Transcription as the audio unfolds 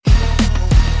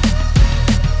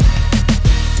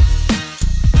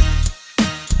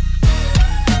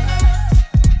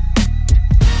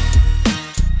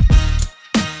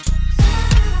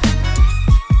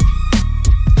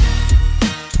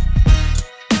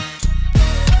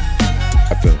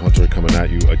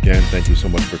you again. Thank you so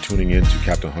much for tuning in to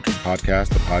Captain Hunter's podcast,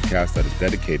 the podcast that is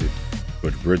dedicated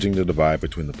towards bridging the divide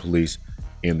between the police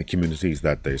and the communities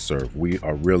that they serve. We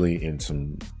are really in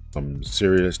some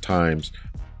serious times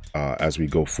as we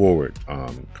go forward.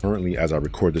 Currently, as I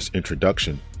record this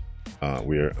introduction,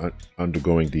 we are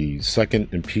undergoing the second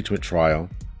impeachment trial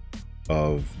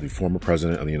of the former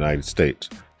president of the United States.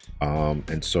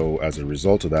 And so as a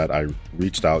result of that, I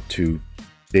reached out to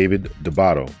David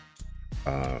Dubatto,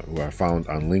 who I found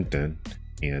on LinkedIn,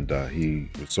 and he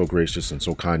was so gracious and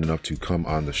so kind enough to come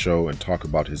on the show and talk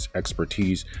about his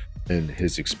expertise and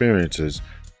his experiences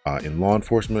in law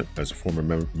enforcement as a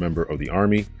former member of the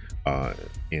Army,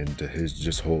 and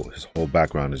his whole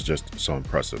background is just so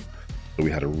impressive. So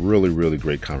we had a really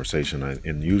great conversation,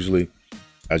 and usually,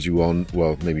 as you all,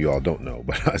 well, maybe you all don't know,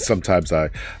 but sometimes I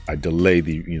delay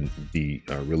the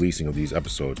releasing of these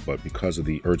episodes. But because of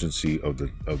the urgency of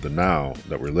the now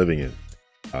that we're living in,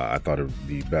 I thought it would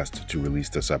be best to release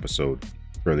this episode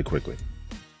fairly quickly.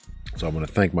 So I want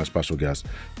to thank my special guest,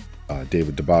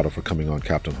 David Dubatto, for coming on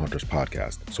Captain Hunter's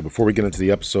podcast. So before we get into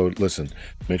the episode, listen,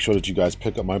 make sure that you guys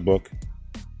pick up my book,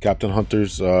 Captain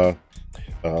Hunter's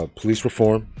Police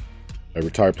Reform: A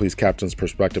Retired Police Captain's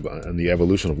Perspective on the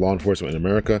Evolution of Law Enforcement in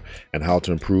America and How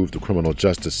to Improve the Criminal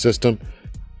Justice System.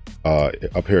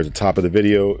 Up here at the top of the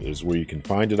video is where you can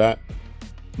find it at,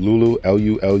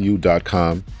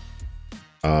 lulu.com.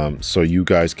 So you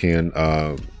guys can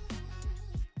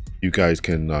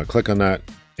click on that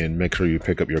and make sure you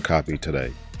pick up your copy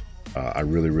today. I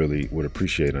really would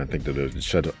appreciate it. And I think that it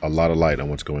shed a lot of light on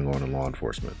what's going on in law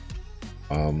enforcement.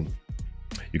 You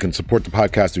can support the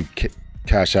podcast through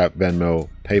Cash App, Venmo,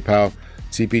 PayPal,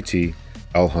 CPT,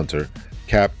 L Hunter,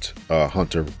 Capt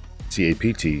Hunter,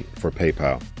 CAPT for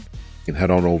PayPal. You can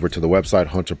head on over to the website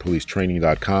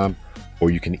hunterpolicetraining.com, or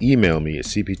you can email me at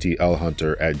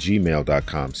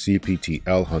cptlhunter@gmail.com,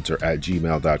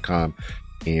 cptlhunter@gmail.com.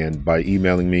 And by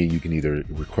emailing me, you can either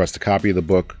request a copy of the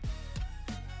book,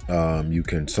 you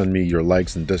can send me your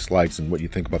likes and dislikes and what you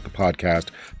think about the podcast,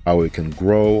 how it can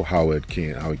grow, how we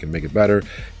can make it better,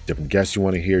 different guests you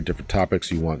want to hear, different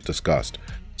topics you want discussed.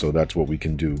 So that's what we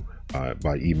can do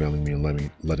by emailing me and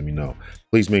letting me know.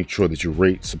 Please make sure that you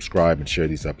rate, subscribe, and share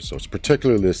these episodes,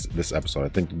 particularly this episode. I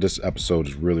think this episode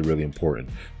is really important.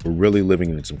 We're really living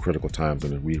in some critical times,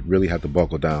 and we really have to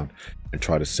buckle down and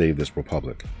try to save this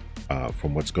republic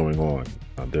from what's going on.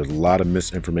 There's a lot of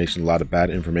misinformation, a lot of bad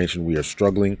information. We are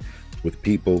struggling with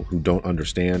people who don't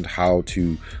understand how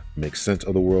to make sense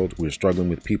of the world. We're struggling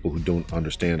with people who don't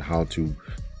understand how to,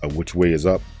 which way is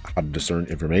up, how to discern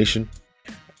information,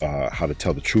 how to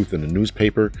tell the truth in the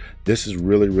newspaper. This is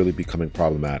really becoming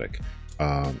problematic.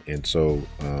 And so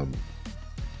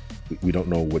we don't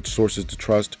know which sources to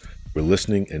trust. We're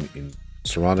listening and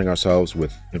surrounding ourselves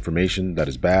with information that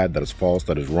is bad, that is false,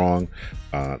 that is wrong,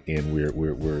 and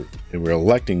we're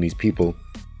electing these people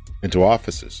into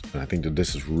offices. And I think that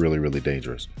this is really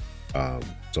dangerous.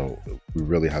 So we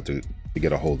really have to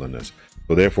get a hold on this.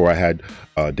 So therefore, I had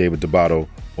David Dubatto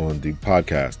on the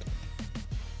podcast.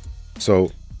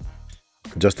 So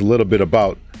just a little bit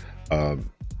about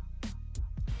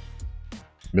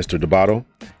Mr. Dubatto.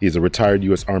 He's a retired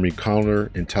U.S. Army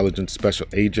counterintelligence special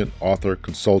agent, author,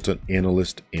 consultant,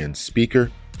 analyst, and speaker.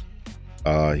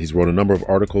 He's wrote a number of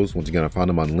articles. Once again, I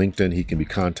found him on LinkedIn. He can be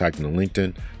contacted on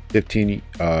LinkedIn. 15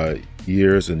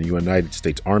 years in the United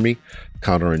States Army,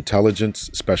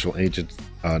 counterintelligence special agent,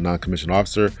 non-commissioned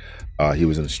officer. He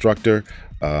was an instructor.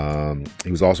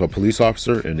 He was also a police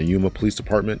officer in the Yuma Police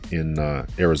Department in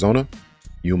Arizona.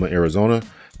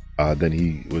 Then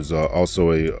he was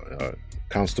also a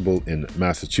constable in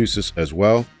Massachusetts as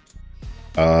well.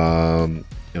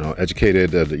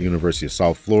 Educated at the University of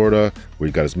South Florida, where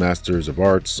he got his Master's of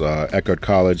Arts, Eckhart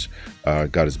College,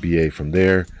 got his BA from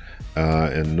there,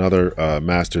 and another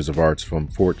Master's of Arts from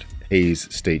Fort Hays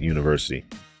State University.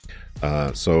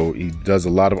 So he does a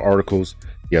lot of articles.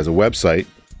 He has a website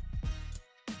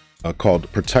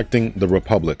called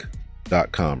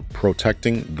protectingtherepublic.com,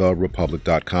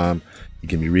 protectingtherepublic.com. He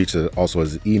can be reached also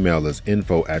as email as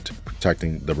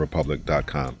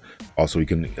info@protectingtherepublic.com. Also, you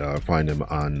can find him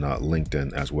on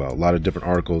LinkedIn as well. A lot of different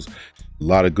articles, a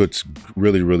lot of good,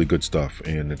 really good stuff.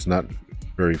 And it's not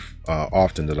very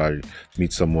often that I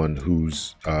meet someone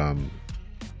who's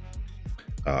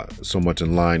so much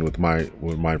in line with my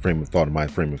frame of thought and my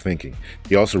frame of thinking.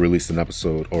 He also released an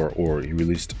episode, or he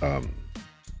released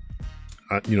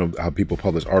how people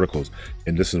publish articles,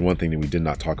 and this is one thing that we did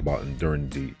not talk about during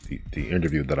the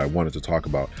interview that I wanted to talk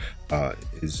about,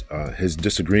 is his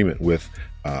disagreement with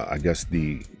I guess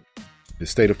the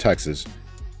state of Texas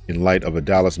in light of a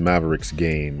Dallas Mavericks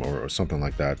game or something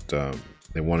like that.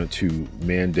 They wanted to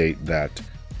mandate that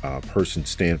person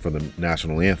stand for the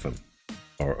national anthem,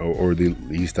 or at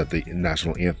least that the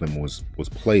national anthem was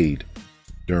played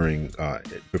during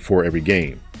before every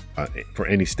game for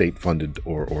any state funded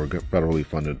or federally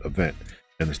funded event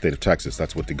in the state of Texas.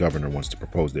 That's what the governor wants to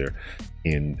propose there.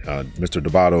 And Mr.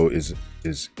 Dubato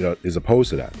is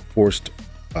opposed to that. Forced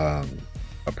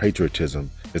patriotism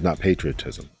is not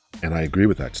patriotism, and I agree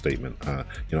with that statement.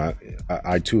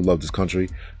 I too love this country,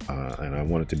 and I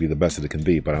want it to be the best that it can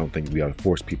be. But I don't think we ought to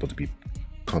force people to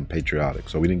become patriotic.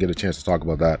 So we didn't get a chance to talk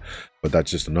about that, but that's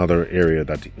just another area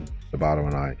that Dubato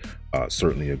and I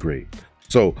certainly agree.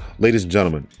 So, ladies and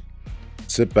gentlemen,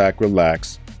 sit back,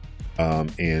 relax,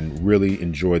 and really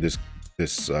enjoy this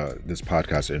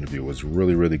podcast interview. It was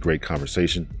really, really great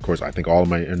conversation. Of course, I think all of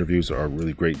my interviews are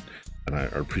really great, and I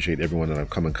appreciate everyone that I've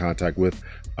come in contact with.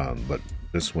 But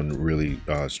this one really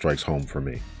strikes home for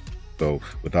me. So,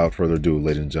 without further ado,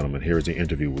 ladies and gentlemen, here is the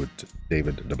interview with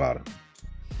David Dubato.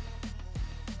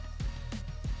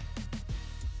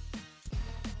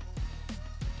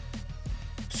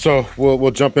 So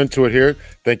we'll jump into it here.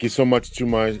 Thank you so much to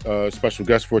my special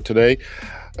guest for today,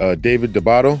 David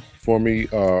Dubato,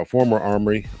 former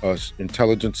Army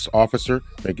intelligence officer.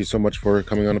 Thank you so much for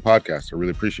coming on the podcast. I really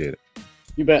appreciate it.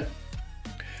 You bet.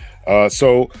 If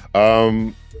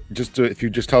you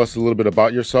just tell us a little bit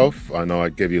about yourself. I know I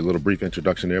gave you a little brief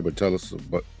introduction there, but tell us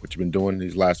about what you've been doing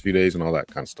these last few days and all that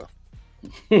kind of stuff.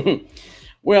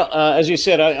 Well, as you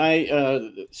said,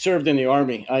 I served in the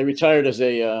Army. I retired as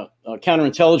a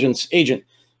counterintelligence agent,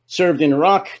 served in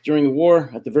Iraq during the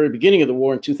war, at the very beginning of the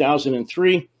war in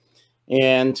 2003.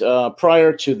 And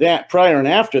prior and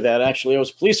after that, actually, I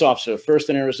was a police officer, first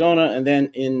in Arizona and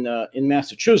then in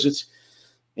Massachusetts.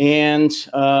 And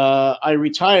I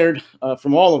retired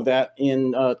from all of that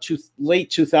in late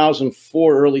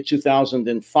 2004, early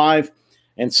 2005.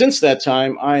 And since that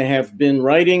time, I have been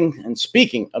writing and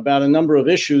speaking about a number of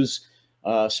issues,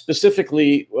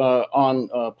 specifically on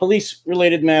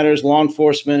police-related matters, law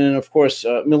enforcement, and of course,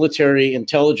 military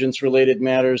intelligence-related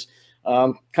matters.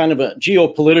 Kind of a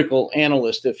geopolitical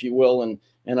analyst, if you will, and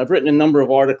I've written a number of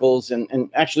articles and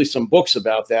actually some books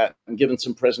about that, and given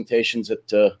some presentations at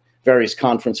various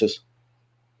conferences.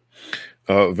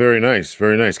 Very nice,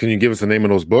 very nice. Can you give us the name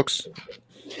of those books?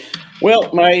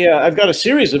 Well, I've got a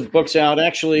series of books out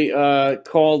actually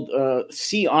called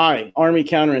CI, Army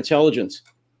Counterintelligence,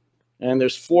 and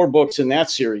there's 4 books in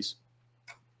that series,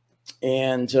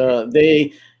 and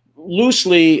they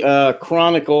loosely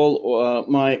chronicle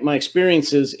my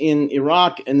experiences in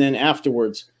Iraq and then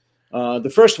afterwards.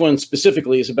 The first one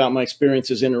specifically is about my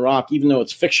experiences in Iraq, even though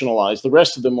it's fictionalized. The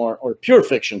rest of them are pure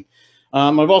fiction.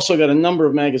 I've also got a number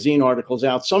of magazine articles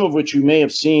out, some of which you may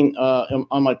have seen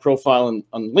on my profile on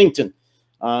LinkedIn.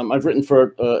 I've written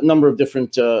for a number of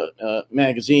different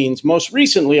magazines. Most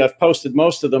recently, I've posted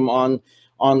most of them on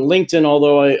LinkedIn,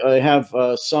 although I have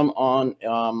some on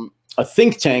a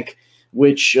think tank,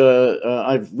 which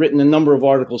I've written a number of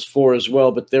articles for as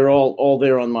well, but they're all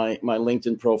there on my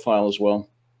LinkedIn profile as well.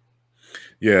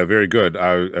 Yeah, very good.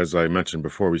 As I mentioned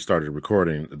before we started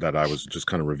recording, that I was just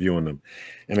kind of reviewing them,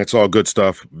 and it's all good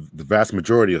stuff. The vast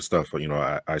majority of stuff,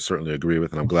 I certainly agree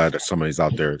with, and I'm glad that somebody's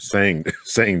out there saying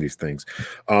these things.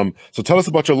 So tell us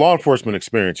about your law enforcement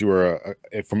experience. You were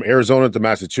from Arizona to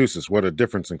Massachusetts. What a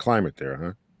difference in climate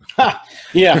there, huh?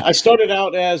 Yeah, I started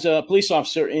out as a police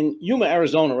officer in Yuma,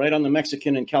 Arizona, right on the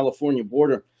Mexican and California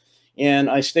border. And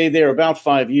I stayed there about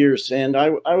 5 years, and I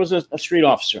was a street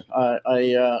officer.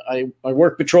 I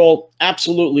worked patrol,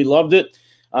 absolutely loved it.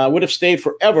 I would have stayed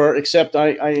forever, except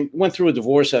I went through a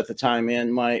divorce at the time,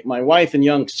 and my wife and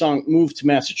young son moved to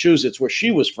Massachusetts, where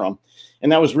she was from. And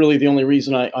that was really the only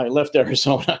reason I left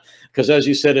Arizona, because as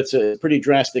you said, it's a pretty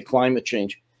drastic climate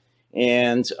change.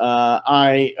 And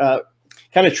I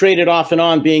kind of traded off and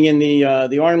on, being in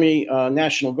the Army,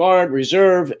 National Guard,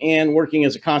 Reserve, and working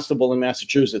as a constable in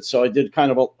Massachusetts. So I did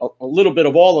kind of a little bit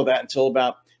of all of that until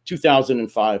about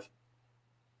 2005.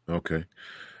 Okay,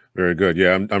 very good.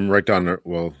 Yeah, I'm right down the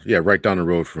road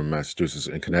from Massachusetts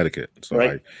in Connecticut. So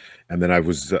right. And then I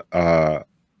went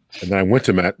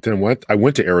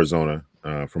to Arizona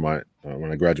for my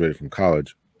when I graduated from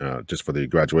college. Just for the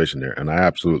graduation there, and I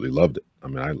absolutely loved it. I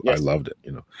mean, I loved it.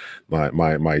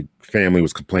 My family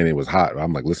was complaining it was hot.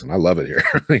 I'm like, listen, I love it here.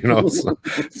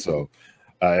 So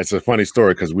it's a funny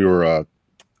story because we were,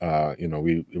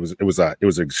 it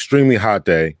was an extremely hot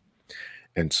day,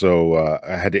 and so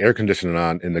I had the air conditioning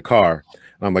on in the car.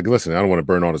 And I'm like, listen, I don't want to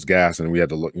burn all this gas, and we had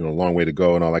to look, a long way to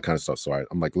go and all that kind of stuff. So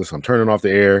I'm like, listen, I'm turning off the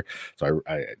air. So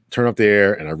I turn off the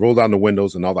air and I roll down the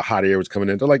windows, and all the hot air was coming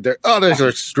in. They're like,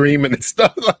 they're screaming and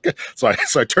stuff. So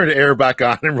I turned the air back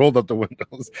on and rolled up the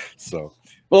windows. So,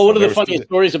 well, one of the funniest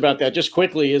stories about that, just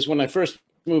quickly, is when I first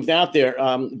moved out there,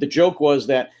 the joke was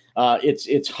that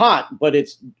it's hot, but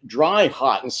it's dry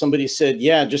hot. And somebody said,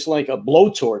 yeah, just like a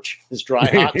blowtorch is dry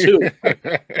hot too.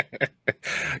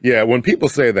 Yeah, when people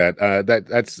say that,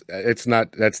 that's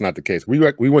not the case. We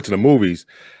went to the movies.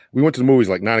 We went to the movies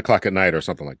like 9 o'clock at night or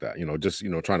something like that, just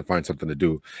trying to find something to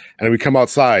do. And we come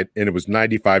outside and it was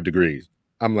 95 degrees.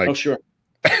 I'm like, oh, sure.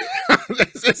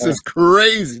 this is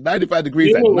crazy. 95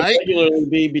 degrees at night. Regularly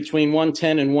be between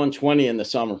 110 and 120 in the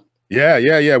summer.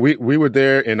 Yeah. We were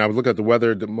there, and I was looking at the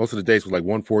weather. Most of the days was like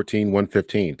 114,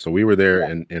 115. So we were there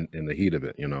in the heat of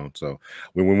it, So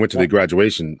when we went to the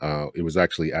graduation, it was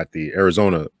actually at the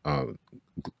Arizona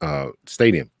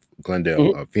stadium,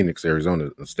 Glendale, Phoenix, Arizona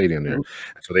stadium there.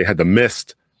 So they had the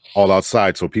mist all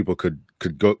outside, so people could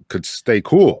stay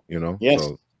cool, Yes.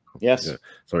 So, yes. Yeah.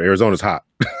 So Arizona's hot.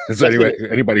 So anyway,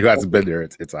 anybody who hasn't been there,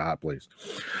 it's a hot place.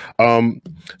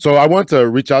 So I want to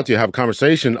reach out to you, have a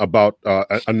conversation about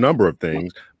a number of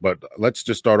things, but let's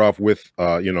just start off with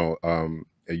your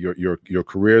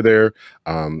career there,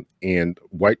 and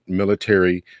white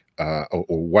military or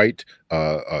white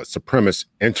supremacists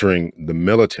entering the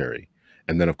military,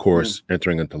 and then of course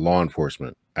entering into law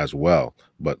enforcement as well.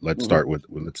 But let's start with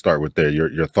there.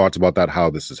 Your thoughts about that,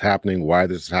 how this is happening, why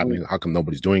this is happening, how come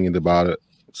nobody's doing anything about it,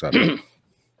 etc.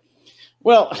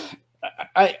 Well,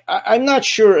 I'm not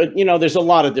sure. There's a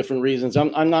lot of different reasons.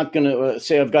 I'm not going to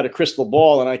say I've got a crystal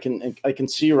ball and I can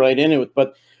see right into it.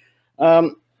 But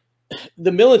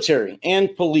the military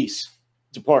and police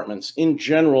departments in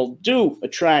general do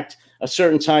attract a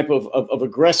certain type of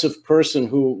aggressive person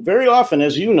who very often,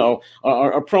 as you know,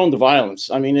 are prone to violence.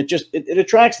 I mean, it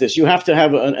attracts this. You have to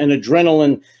have an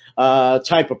adrenaline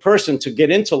type of person to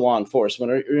get into law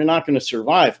enforcement, or you're not going to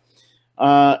survive.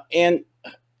 And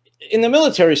in the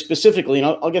military specifically, and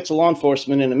I'll get to law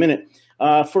enforcement in a minute,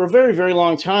 for a very, very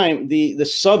long time, the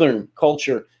Southern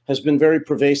culture has been very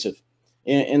pervasive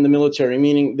in the military,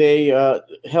 meaning they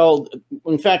held,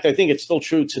 in fact, I think it's still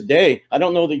true today. I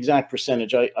don't know the exact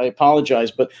percentage. I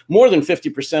apologize, but more than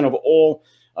 50% of all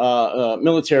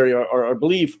military are, I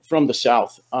believe, from the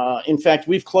South. In fact,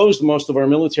 we've closed most of our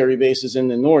military bases in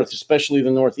the North, especially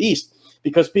the Northeast,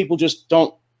 because people just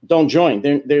don't join.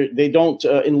 They don't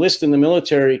enlist in the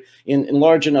military in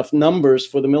large enough numbers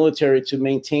for the military to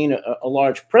maintain a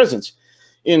large presence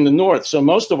in the North. So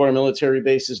most of our military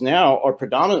bases now are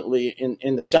predominantly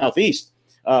in the Southeast,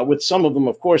 with some of them,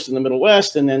 of course, in the Middle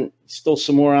West, and then still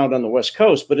some more out on the West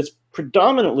Coast. But it's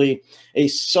predominantly a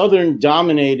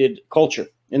Southern-dominated culture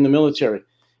in the military.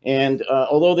 And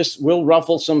although this will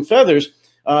ruffle some feathers,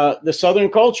 the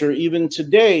Southern culture, even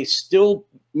today, still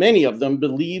many of them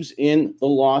believes in the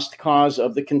lost cause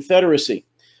of the Confederacy.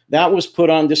 That was put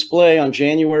on display on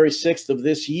January 6th of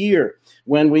this year,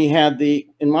 when we had the,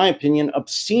 in my opinion,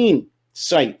 obscene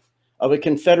sight of a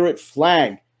Confederate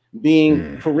flag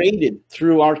being paraded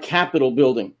through our Capitol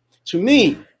building. To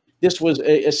me, this was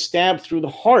a stab through the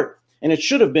heart, and it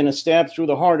should have been a stab through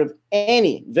the heart of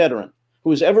any veteran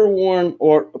who has ever worn,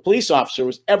 or a police officer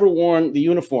who's ever worn the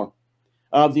uniform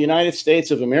of the United States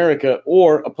of America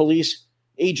or a police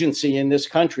agency in this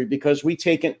country, because we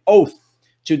take an oath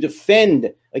to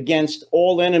defend against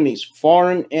all enemies,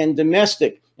 foreign and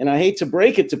domestic. And I hate to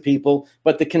break it to people,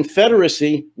 but the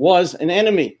Confederacy was an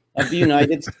enemy of the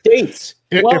United States.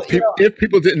 If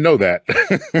people didn't know that.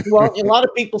 Well, a lot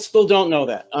of people still don't know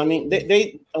that. I mean,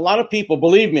 a lot of people,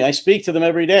 believe me, I speak to them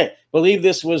every day, believe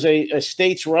this was a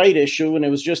states' right issue, and it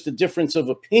was just a difference of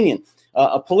opinion,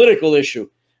 a political issue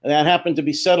that happened to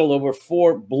be settled over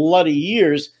 4 bloody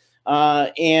years,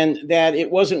 and that it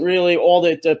wasn't really all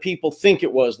that people think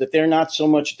it was, that they're not so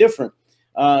much different.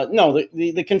 No,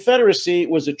 the Confederacy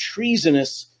was a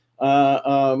treasonous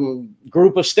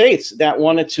group of states that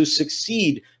wanted to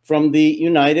secede from the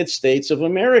United States of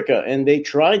America, and they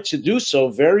tried to do so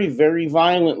very, very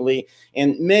violently,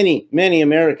 and many, many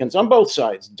Americans on both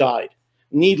sides died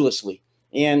needlessly.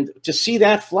 And to see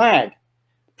that flag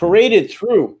paraded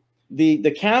through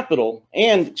the Capitol,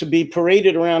 and to be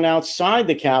paraded around outside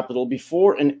the Capitol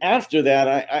before and after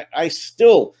that, I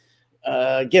still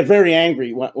get very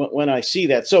angry when I see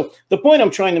that. So the point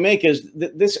I'm trying to make is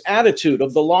this attitude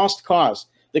of the lost cause,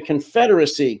 the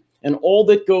Confederacy, and all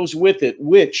that goes with it,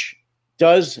 which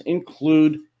does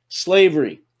include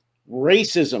slavery,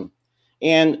 racism,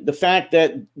 and the fact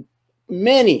that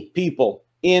many people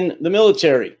in the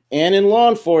military and in law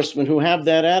enforcement who have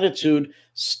that attitude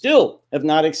still have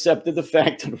not accepted the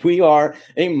fact that we are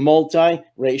a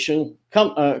multiracial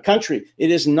country.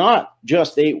 It is not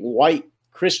just a white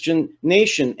Christian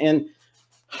nation. And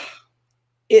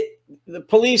the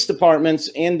police departments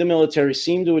and the military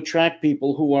seem to attract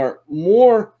people who are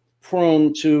more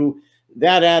prone to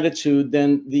that attitude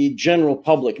than the general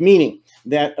public, meaning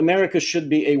that America should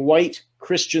be a white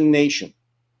Christian nation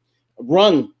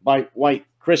run by white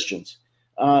Christians.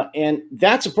 And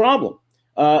that's a problem.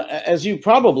 As you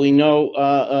probably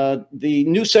know, the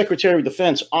new Secretary of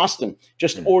Defense, Austin,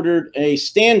 just ordered a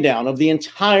stand down of the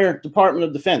entire Department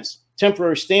of Defense,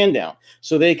 temporary stand down,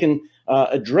 so they can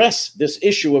address this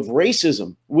issue of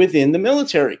racism within the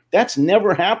military. That's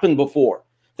never happened before.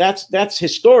 That's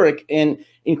historic and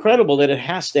incredible that it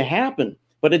has to happen,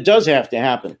 but it does have to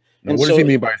happen. Now, what does he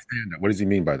mean by stand down? What does he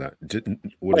mean by that?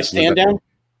 By stand down?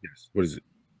 Yes. What is it?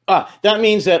 That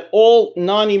means that all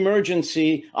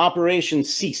non-emergency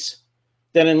operations cease.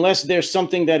 That unless there's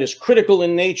something that is critical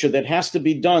in nature that has to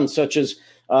be done, such as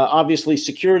obviously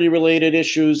security-related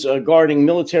issues, guarding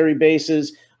military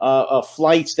bases,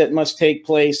 flights that must take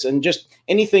place, and just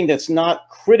anything that's not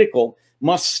critical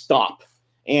must stop.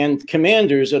 And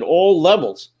commanders at all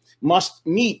levels must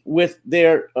meet with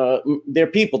their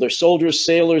people, their soldiers,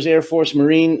 sailors, Air Force,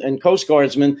 Marine, and Coast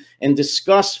Guardsmen, and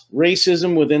discuss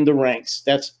racism within the ranks.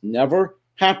 That's never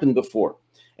happened before.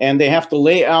 And they have to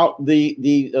lay out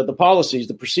the policies,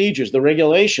 the procedures, the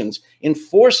regulations,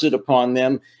 enforce it upon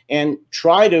them, and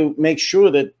try to make sure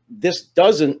that this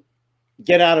doesn't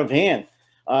get out of hand.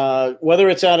 Whether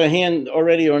it's out of hand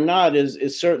already or not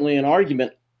is certainly an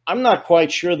argument. I'm not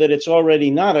quite sure that it's already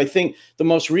not. I think the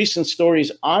most recent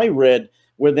stories I read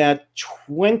were that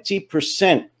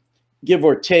 20%, give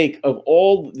or take, of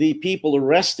all the people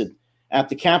arrested at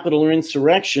the Capitol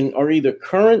insurrection are either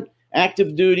current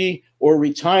active duty or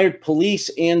retired police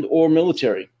and or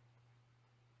military.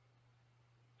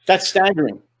 That's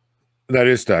staggering. That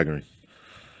is staggering.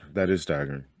 That is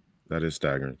staggering. That is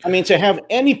staggering. I mean, to have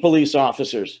any police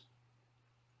officers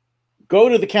go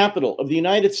to the Capitol of the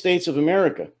United States of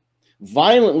America,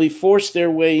 violently force their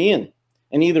way in,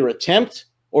 and either attempt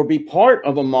or be part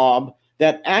of a mob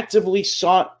that actively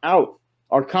sought out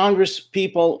our Congress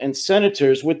people and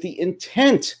senators with the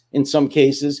intent, in some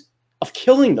cases, of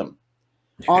killing them,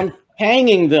 on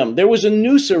hanging them. There was a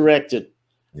noose erected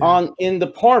in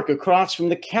the park across from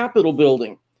the Capitol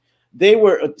building. They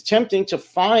were attempting to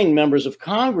find members of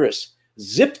Congress,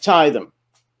 zip tie them,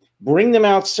 bring them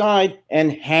outside,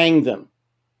 and hang them.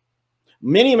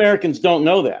 Many Americans don't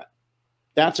know that.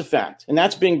 That's a fact. And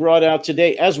that's being brought out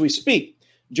today as we speak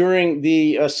during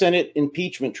the Senate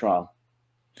impeachment trial.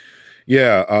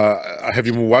 Yeah. Have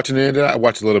you been watching any of that? I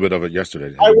watched a little bit of it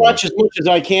yesterday. I watch as much as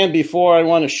I can before I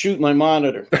want to shoot my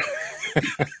monitor.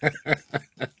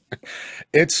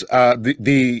 It's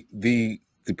the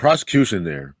prosecution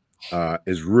there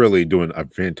is really doing a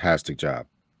fantastic job.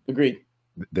 Agreed.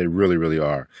 They really, really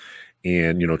are.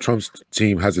 And, you know, Trump's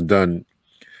team hasn't done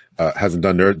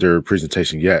their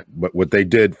presentation yet, but what they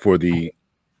did for the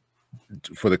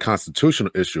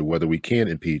constitutional issue, whether we can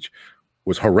impeach,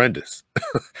 was horrendous.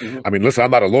 Mm-hmm. I mean, listen, I'm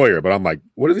not a lawyer, but I'm like,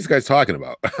 what are these guys talking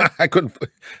about? I couldn't.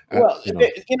 Well,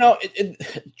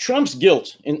 Trump's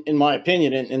guilt, in my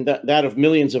opinion, and that of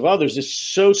millions of others, is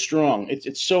so strong.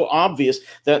 It's so obvious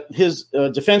that his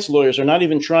defense lawyers are not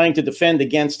even trying to defend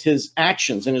against his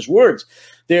actions and his words.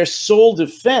 Their sole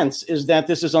defense is that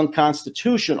this is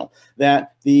unconstitutional,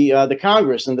 that the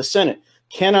Congress and the Senate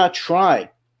cannot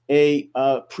try a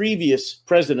previous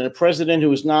president, a president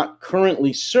who is not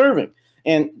currently serving.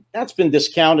 And that's been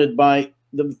discounted by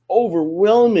the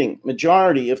overwhelming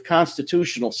majority of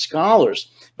constitutional scholars.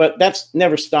 But that's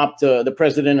never stopped the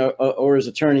president or his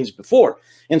attorneys before.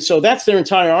 And so that's their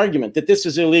entire argument, that this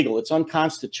is illegal. It's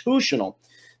unconstitutional.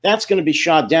 That's going to be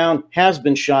shot down, has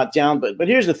been shot down. But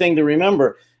here's the thing to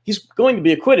remember. He's going to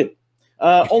be acquitted.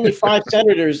 Only 5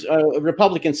 senators,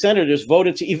 Republican senators,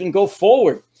 voted to even go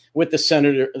forward with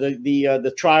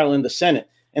the trial in the Senate.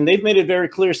 And they've made it very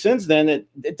clear since then that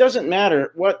it doesn't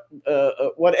matter what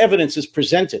evidence is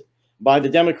presented by the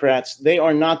Democrats. They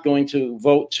are not going to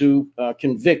vote to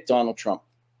convict Donald Trump.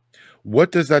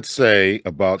 What does that say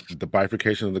about the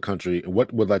bifurcation of the country?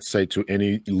 What would that say to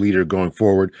any leader going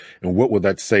forward? And what would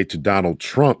that say to Donald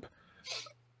Trump?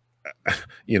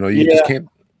 You know, you just can't.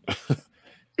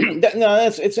 No,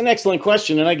 it's an excellent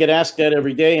question, and I get asked that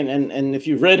every day. And if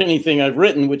you've read anything I've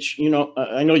written, which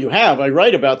I know you have, I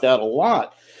write about that a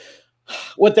lot.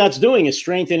 What that's doing is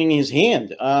strengthening his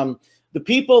hand. The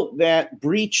people that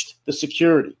breached the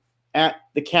security at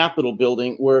the Capitol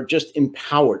building were just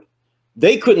empowered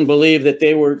They couldn't believe that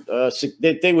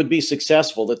that they would be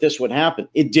successful, that this would happen.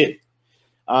 It did.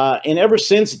 And ever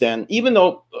since then, even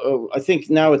though I think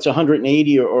now it's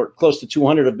 180 or close to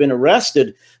 200 have been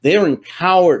arrested, they are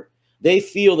empowered. They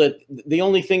feel that the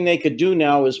only thing they could do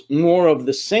now is more of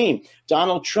the same.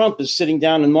 Donald Trump is sitting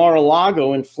down in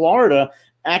Mar-a-Lago in Florida,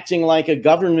 acting like a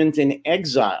government in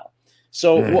exile.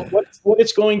 So what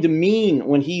it's going to mean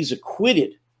when he's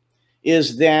acquitted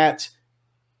is that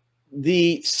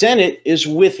the Senate is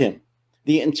with him.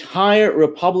 The entire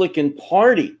Republican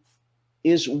Party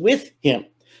is with him.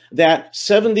 That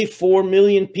 74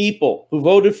 million people who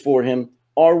voted for him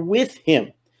are with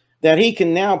him. That he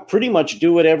can now pretty much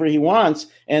do whatever he wants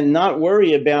and not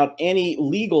worry about any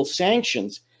legal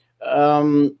sanctions.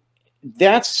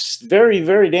 That's very,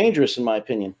 very dangerous, in my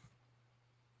opinion.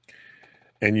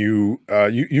 And you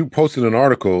posted an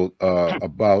article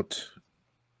about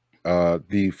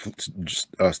the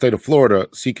state of Florida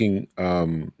seeking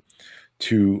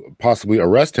to possibly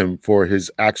arrest him for his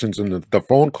actions in the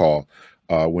phone call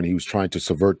when he was trying to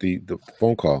subvert the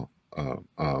phone call.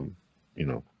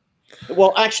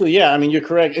 Well, actually, yeah, I mean, you're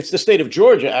correct. It's the state of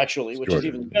Georgia, actually, which is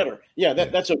even better. Yeah,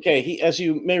 that's okay. He, as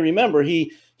you may remember,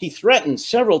 he threatened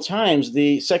several times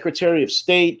the Secretary of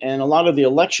State and a lot of the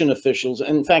election officials,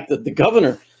 and in fact, the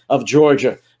governor of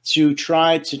Georgia, to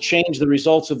try to change the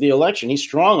results of the election. He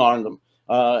strong-armed them.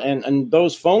 And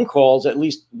those phone calls, at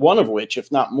least one of which,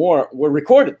 if not more, were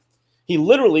recorded. He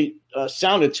literally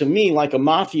sounded to me like a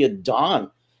mafia don,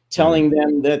 telling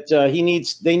them that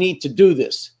they need to do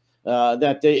this.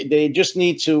 That they just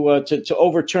need to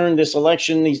overturn this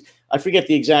election. I forget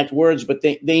the exact words, but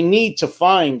they need to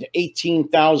find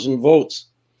 18,000 votes.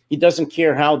 He doesn't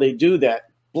care how they do that.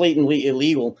 Blatantly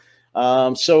illegal.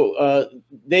 So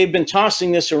they've been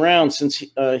tossing this around since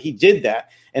he did that.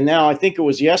 And now I think it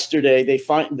was yesterday, they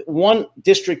find one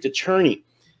district attorney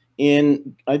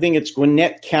in, I think it's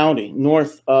Gwinnett County,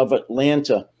 north of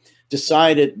Atlanta,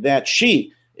 decided that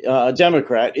she, a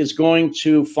Democrat, is going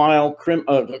to file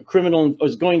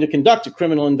is going to conduct a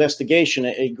criminal investigation,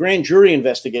 a grand jury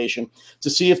investigation, to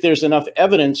see if there's enough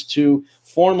evidence to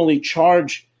formally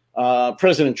charge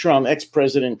President Trump,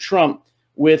 ex-President Trump,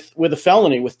 with a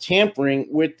felony, with tampering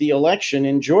with the election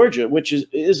in Georgia, which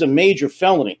is a major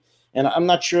felony. And I'm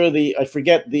not sure I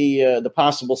forget the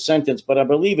possible sentence, but I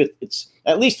believe it's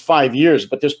at least 5 years.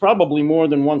 But there's probably more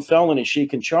than one felony she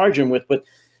can charge him with. But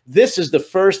this is the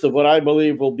first of what I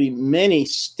believe will be many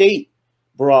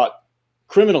state-brought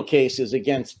criminal cases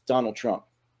against Donald Trump.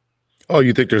 Oh,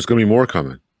 you think there's going to be more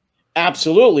coming?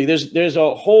 Absolutely. There's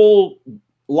a whole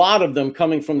lot of them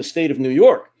coming from the state of New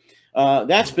York.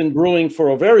 That's been brewing for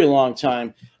a very long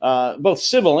time, both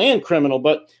civil and criminal.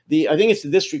 But I think it's the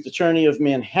district attorney of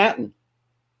Manhattan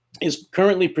is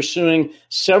currently pursuing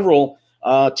several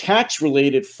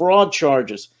tax-related fraud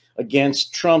charges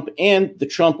against Trump and the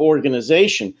Trump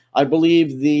organization. I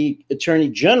believe the attorney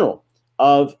general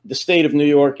of the state of New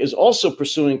York is also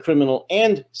pursuing criminal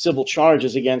and civil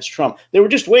charges against Trump. They were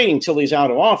just waiting till he's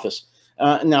out of office.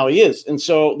 Now he is. And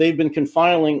so they've been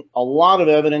confiling a lot of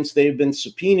evidence. They've been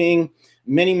subpoenaing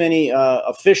many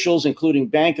officials, including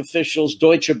bank officials.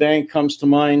 Deutsche Bank comes to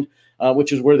mind,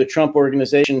 which is where the Trump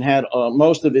organization had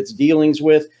most of its dealings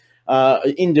with.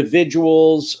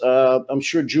 Individuals, I'm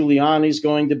sure Giuliani's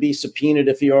going to be subpoenaed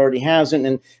if he already hasn't,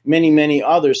 and many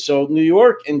others. So New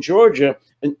York and Georgia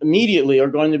immediately are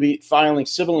going to be filing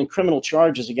civil and criminal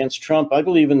charges against Trump, I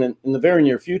believe, in the very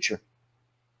near future.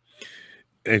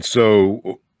 And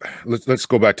so let's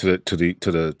go back to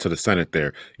the Senate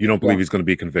there. You don't believe he's going to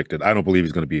be convicted. I don't believe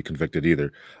he's going to be convicted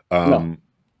either. No.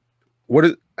 What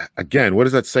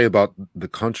does that say about the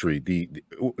country?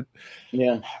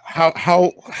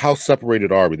 How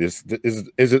separated are we? Is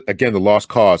it again the lost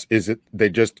cause? Is it they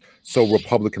just so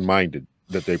Republican minded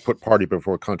that they put party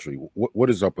before country?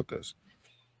 What is up with this?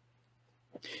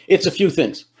 It's a few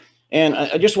things, and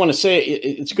I just want to say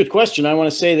it's a good question. I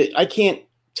want to say that I can't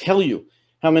tell you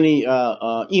how many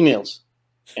emails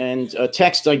and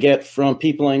texts I get from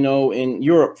people I know in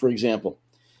Europe, for example,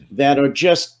 that are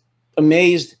just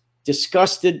amazed,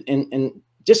 disgusted, and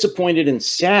disappointed and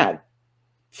sad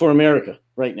for America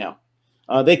right now.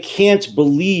 They can't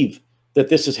believe that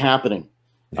this is happening.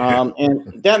 And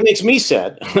that makes me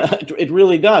sad. It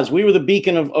really does. We were the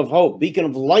beacon of hope, beacon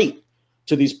of light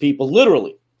to these people,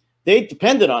 literally. They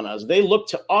depended on us. They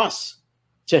looked to us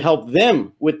to help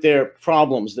them with their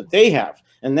problems that they have.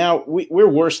 And now we're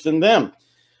worse than them.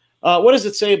 What does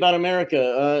it say about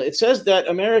America? It says that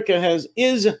America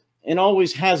is and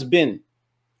always has been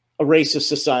a racist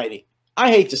society.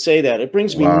 I hate to say that. It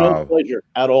brings me no pleasure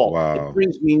at all. It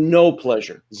brings me no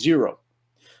pleasure, zero.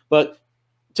 But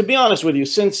to be honest with you,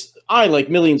 since I, like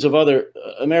millions of other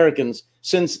Americans,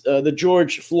 since the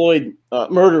George Floyd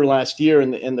murder last year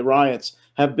and the riots,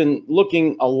 have been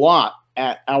looking a lot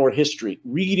at our history,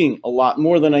 reading a lot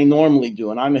more than I normally do.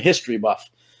 And I'm a history buff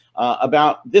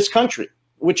about this country,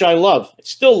 which I love,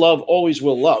 still love, always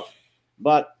will love.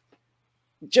 But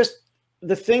just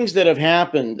the things that have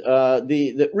happened,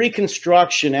 the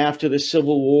Reconstruction after the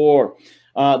Civil War,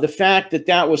 the fact that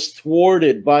that was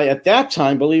thwarted by, at that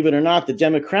time, believe it or not, the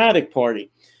Democratic Party,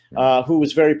 who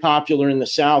was very popular in the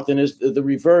South and is the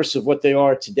reverse of what they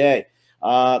are today,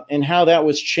 and how that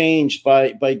was changed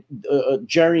by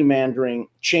gerrymandering,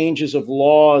 changes of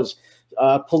laws,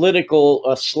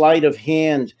 political sleight of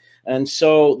hand. And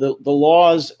so the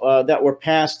laws that were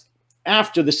passed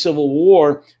after the Civil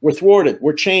War were thwarted,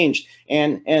 were changed,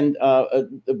 and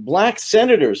black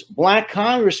senators, black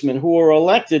congressmen who were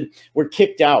elected were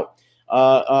kicked out,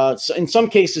 so in some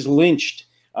cases lynched,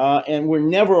 and were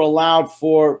never allowed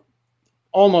for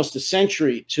almost a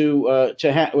century to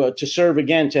serve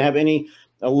again, to have any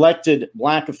elected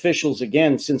black officials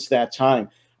again since that time.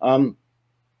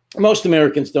 Most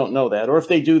Americans don't know that, or if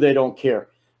they do, they don't care.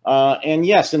 And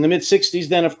yes, in the mid-'60s,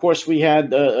 then, of course, we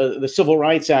had the Civil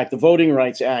Rights Act, the Voting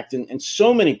Rights Act, and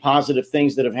so many positive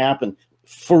things that have happened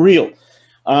for real.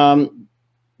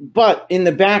 But in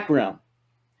the background,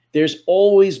 there's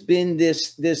always been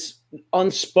this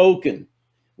unspoken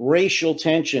racial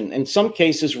tension, in some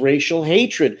cases racial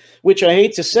hatred, which I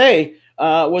hate to say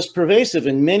was pervasive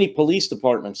in many police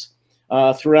departments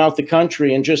throughout the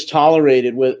country and just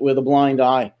tolerated with a blind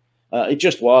eye. It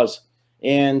just was.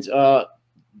 And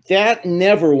that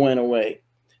never went away.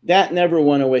 That never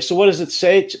went away. So what does it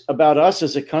say about us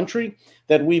as a country?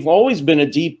 That we've always been a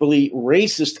deeply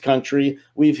racist country.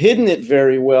 We've hidden it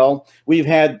very well. We've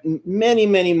had many,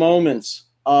 many moments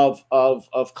of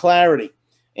clarity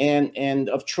and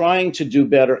of trying to do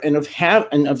better and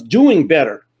of doing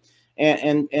better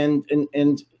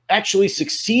and actually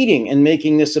succeeding in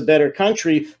making this a better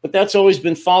country. But that's always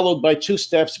been followed by two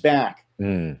steps back.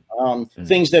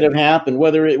 Things that have happened,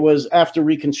 whether it was after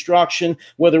Reconstruction,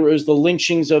 whether it was the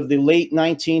lynchings of the late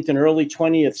 19th and early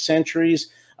 20th centuries,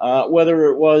 whether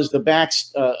it was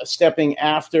the stepping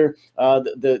after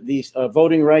the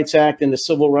Voting Rights Act and the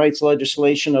Civil Rights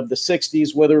legislation of the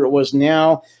 60s, whether it was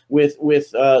now with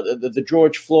the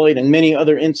George Floyd and many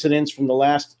other incidents from the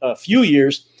last few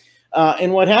years.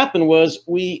 And what happened was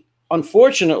we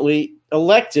unfortunately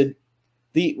elected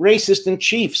the racist in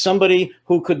chief, somebody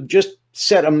who could just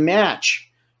set a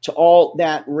match to all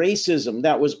that racism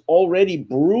that was already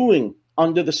brewing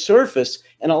under the surface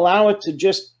and allow it to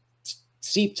just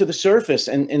seep to the surface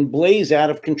and blaze out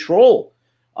of control.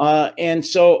 And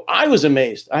so I was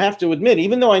amazed, I have to admit,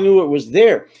 even though I knew it was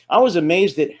there, I was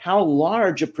amazed at how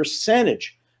large a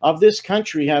percentage of this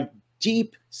country have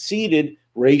deep-seated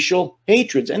racial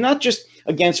hatreds, and not just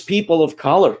against people of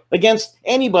color, against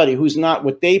anybody who's not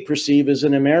what they perceive as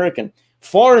an American,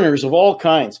 foreigners of all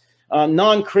kinds,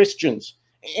 non-Christians,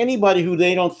 anybody who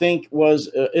they don't think was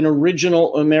an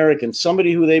original American,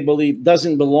 somebody who they believe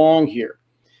doesn't belong here.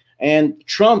 And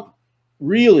Trump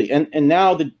really, and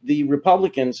now the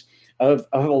Republicans have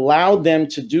allowed them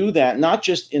to do that, not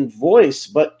just in voice,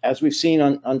 but as we've seen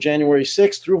on January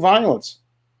 6th, through violence.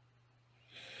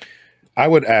 I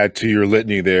would add to your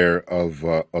litany there of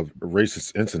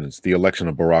racist incidents, the election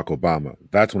of Barack Obama.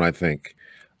 That's when I think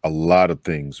a lot of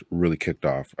things really kicked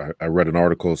off. I read an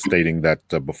article stating that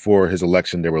before his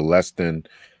election, there were less than,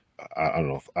 I don't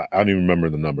know, I don't even remember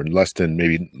the number, less than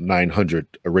maybe 900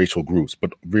 racial groups,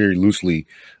 but very loosely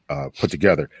put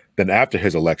together. Then after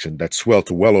his election, that swelled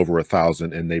to well over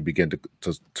 1,000, and they began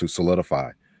to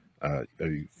solidify.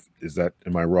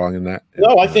 Am I wrong in that?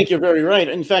 No, I think you're very right.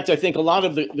 In fact, I think a lot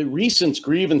of the recent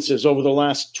grievances over the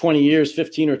last 20 years,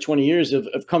 15 or 20 years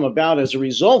have come about as a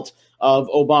result of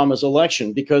Obama's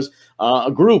election, because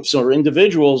groups or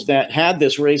individuals that had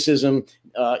this racism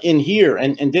in here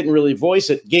and didn't really voice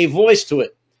it, gave voice to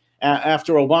it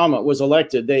after Obama was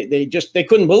elected. They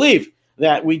couldn't believe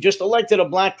that we just elected a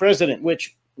black president,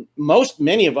 which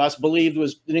many of us believed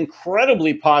was an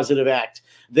incredibly positive act.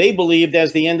 They believed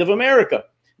as the end of America,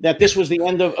 that this was the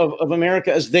end of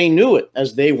America as they knew it,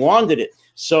 as they wanted it.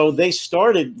 So they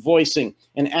started voicing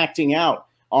and acting out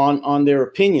on their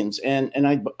opinions. And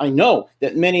I know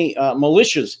that many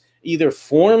militias either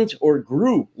formed or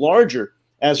grew larger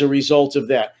as a result of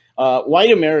that.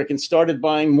 White Americans started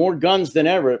buying more guns than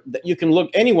ever. You can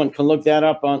look, anyone can look that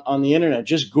up on the internet.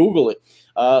 Just Google it.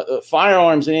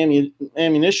 Firearms and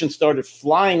ammunition started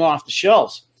flying off the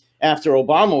shelves after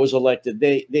Obama was elected.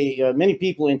 Many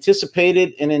people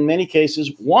anticipated and in many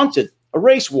cases wanted a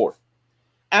race war.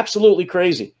 Absolutely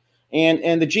crazy.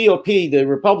 And the GOP, the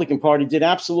Republican Party, did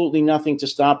absolutely nothing to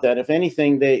stop that. If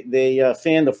anything, they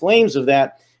fanned the flames of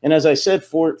that. And as I said,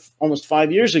 almost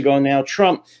 5 years ago now,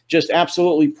 Trump just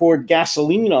absolutely poured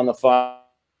gasoline on the fire.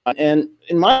 And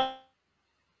in my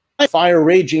fire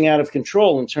raging out of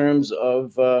control in terms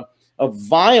of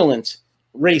violent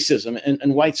racism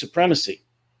and white supremacy.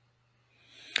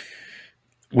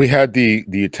 We had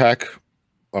the attack.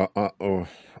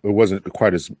 It wasn't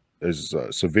quite as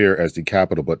severe as the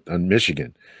Capitol, but on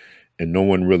Michigan, and no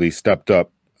one really stepped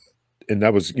up. And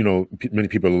that was, many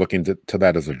people are looking to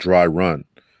that as a dry run.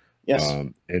 Yes.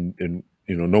 And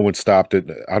no one stopped it.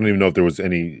 I don't even know if there was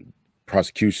any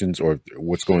prosecutions or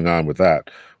what's going on with that.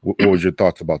 What was your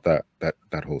thoughts about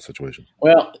that whole situation?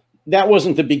 Well, that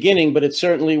wasn't the beginning, but it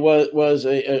certainly was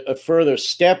a further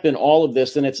step in all of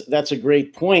this. And that's a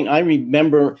great point. I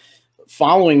remember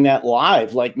following that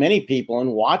live, like many people,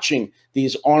 and watching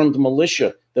these armed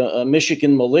militia, the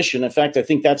Michigan militia. And in fact, I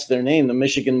think that's their name, the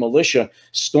Michigan militia,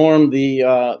 storm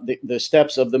the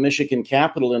steps of the Michigan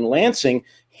Capitol in Lansing,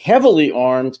 heavily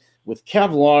armed with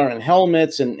Kevlar and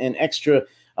helmets and extra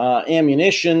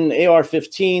ammunition,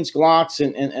 AR-15s, Glocks,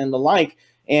 and the like,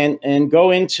 and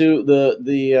go into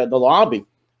the lobby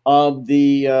of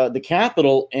the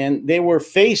Capitol, and they were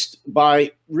faced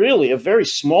by really a very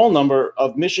small number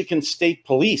of Michigan State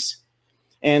Police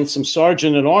and some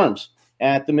sergeant at arms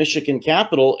at the Michigan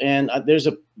Capitol. And there's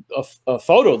a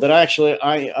photo that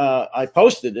I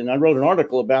posted, and I wrote an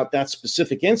article about that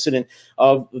specific incident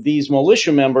of these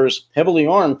militia members, heavily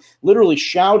armed, literally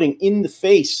shouting in the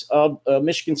face of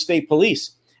Michigan State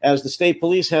Police as the state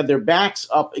police had their backs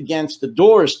up against the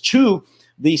doors to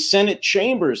the Senate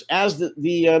chambers as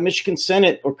the Michigan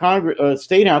Senate or Congress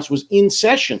State House was in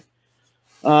session.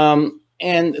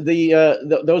 And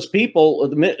those people,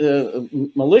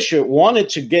 the militia, wanted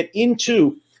to get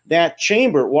into that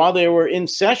chamber while they were in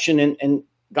session, and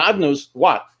God knows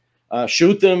what,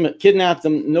 shoot them, kidnap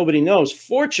them, nobody knows.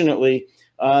 Fortunately,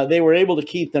 they were able to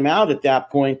keep them out at that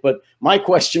point. But my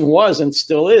question was, and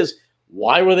still is,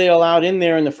 why were they allowed in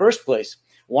there in the first place?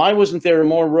 Why wasn't there a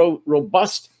more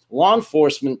robust law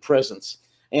enforcement presence?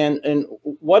 And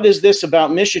what is this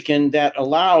about Michigan that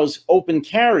allows open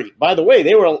carry? By the way,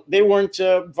 they weren't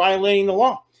violating the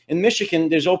law. In Michigan,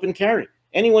 there's open carry.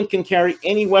 Anyone can carry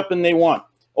any weapon they want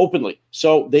openly.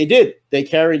 So they did. They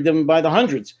carried them by the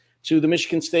hundreds to the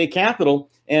Michigan State Capitol,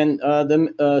 and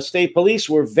the state police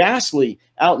were vastly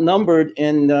outnumbered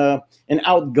and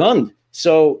outgunned.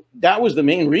 So that was the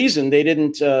main reason they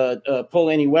didn't pull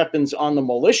any weapons on the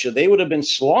militia. They would have been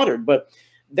slaughtered, but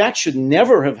that should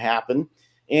never have happened.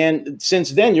 And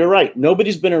since then, you're right,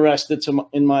 nobody's been arrested,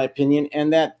 in my opinion,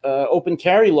 and that open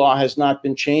carry law has not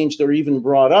been changed or even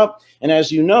brought up. And as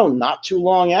you know, not too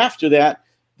long after that,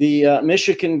 the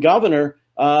Michigan governor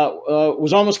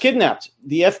was almost kidnapped.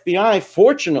 The FBI,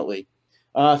 fortunately,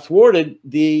 thwarted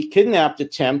the kidnapped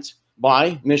attempt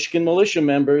by Michigan militia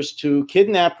members to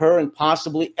kidnap her and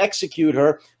possibly execute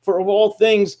her for, of all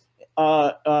things,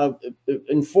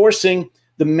 enforcing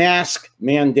the mask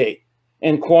mandate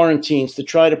and quarantines to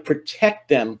try to protect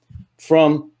them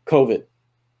from COVID.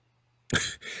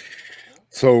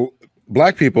 So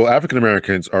Black people, African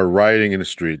Americans, are rioting in the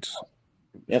streets.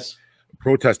 Yes.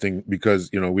 Protesting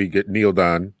because, we get kneeled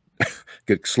on,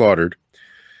 get slaughtered.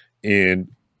 And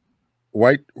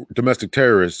white domestic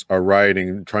terrorists are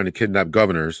rioting, trying to kidnap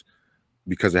governors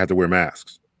because they have to wear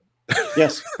masks.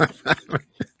 Yes.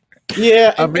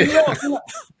 Yeah. I mean,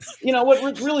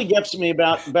 what really gets me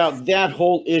about that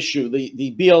whole issue,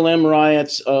 the BLM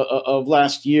riots of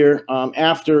last year,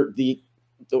 after the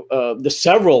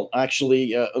several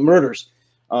actually murders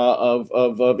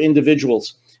of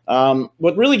individuals.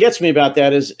 What really gets me about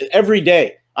that is every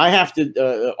day I have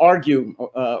to argue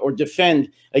or defend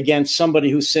against somebody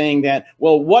who's saying that,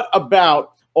 well, what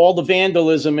about all the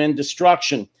vandalism and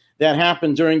destruction that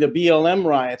happened during the BLM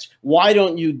riots? Why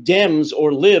don't you Dems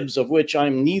or Libs, of which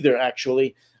I'm neither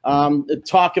actually,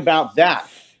 talk about that?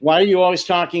 Why are you always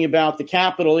talking about the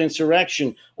Capitol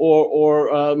insurrection or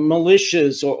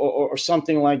militias or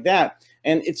something like that?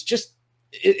 And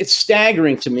it's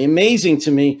staggering to me, amazing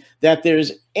to me that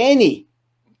there's any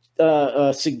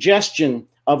suggestion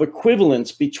of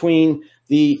equivalence between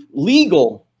the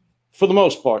legal, for the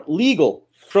most part, legal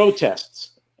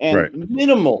protests and right.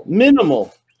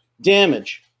 minimal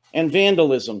damage and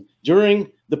vandalism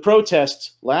during the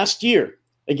protests last year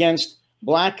against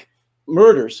Black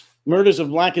murders of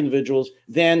Black individuals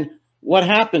than what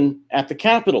happened at the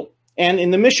Capitol and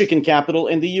in the Michigan Capitol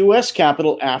and the U.S.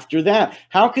 Capitol after that.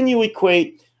 How can you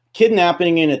equate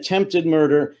kidnapping and attempted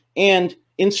murder and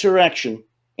insurrection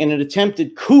and an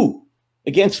attempted coup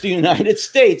against the United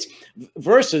States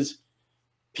versus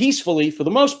peacefully for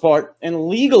the most part and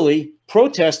legally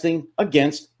protesting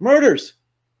against murders.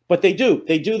 But they do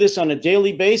this on a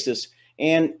daily basis.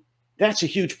 And that's a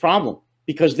huge problem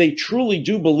because they truly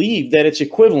do believe that it's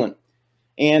equivalent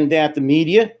and that the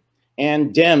media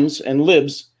and Dems and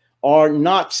libs are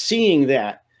not seeing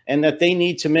that, and that they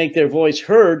need to make their voice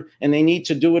heard, and they need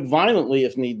to do it violently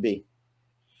if need be.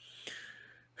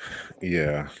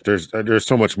 Yeah, there's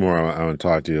so much more I want to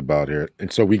talk to you about here.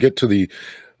 And so we get to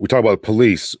we talk about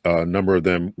police. A number of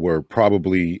them were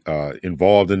probably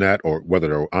involved in that, or whether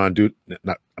they're on duty,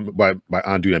 not by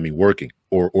on duty, I mean working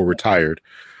or retired.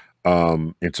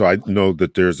 And so I know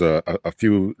that there's a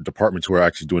few departments who are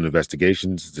actually doing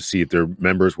investigations to see if their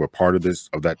members were part of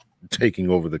that taking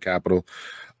over the Capitol.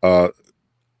 The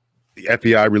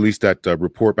FBI released that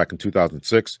report back in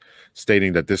 2006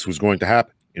 stating that this was going to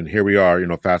happen. And here we are,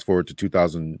 fast forward to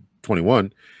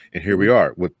 2021, and here we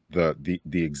are with the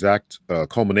exact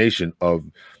culmination of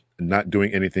not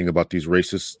doing anything about these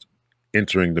racists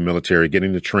entering the military,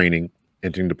 getting the training,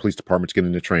 entering the police departments,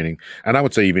 getting the training, and I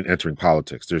would say even entering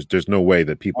politics. There's no way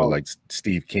that people like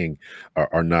Steve King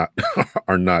are not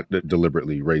are not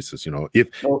deliberately racist.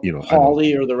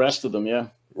 Hawley or the rest of them, yeah.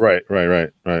 Right.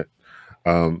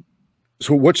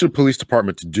 So what should police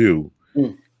departments do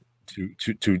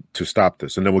to stop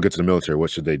this? And then we'll get to the military.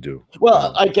 What should they do?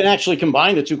 Well, I can actually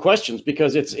combine the two questions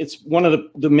because it's one of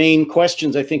the main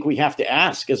questions I think we have to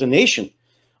ask as a nation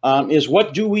is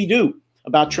what do we do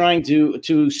about trying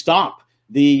to stop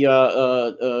the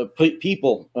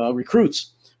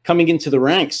recruits coming into the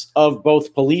ranks of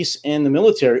both police and the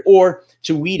military, or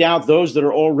to weed out those that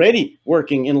are already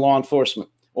working in law enforcement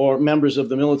or members of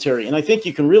the military. And I think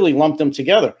you can really lump them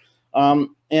together.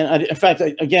 In fact,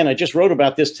 I just wrote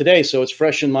about this today, so it's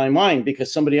fresh in my mind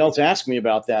because somebody else asked me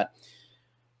about that.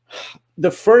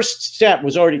 The first step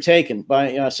was already taken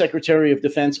by Secretary of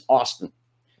Defense Austin.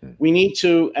 We need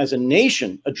to, as a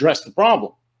nation, address the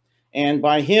problem. And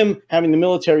by him having the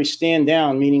military stand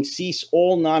down, meaning cease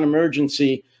all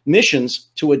non-emergency missions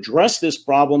to address this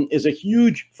problem, is a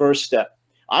huge first step.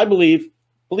 I believe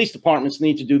police departments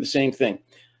need to do the same thing.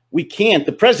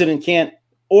 The president can't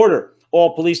order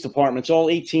all police departments, all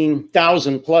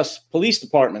 18,000 plus police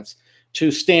departments to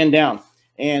stand down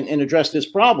and address this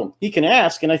problem. He can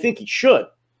ask, and I think he should.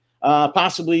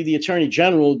 Possibly the Attorney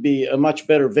General would be a much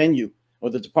better venue, or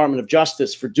the Department of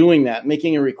Justice, for doing that,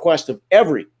 making a request of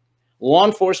every law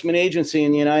enforcement agency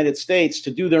in the United States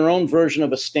to do their own version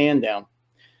of a stand down,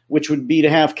 which would be to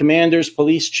have commanders,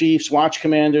 police chiefs, watch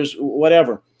commanders,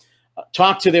 whatever,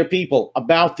 talk to their people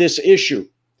about this issue.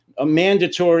 A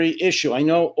mandatory issue. I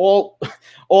know all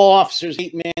officers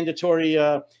hate mandatory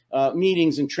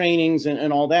meetings and trainings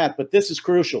and all that, but this is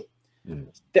crucial.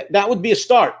 That would be a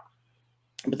start,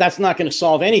 but that's not going to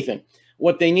solve anything.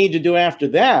 What they need to do after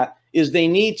that is they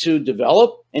need to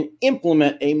develop and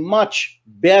implement a much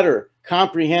better,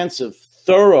 comprehensive,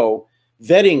 thorough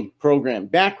vetting program,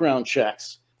 background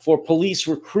checks for police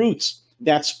recruits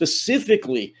that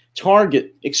specifically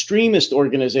target extremist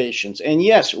organizations, and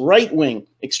yes, right-wing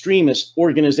extremist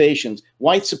organizations,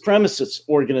 white supremacist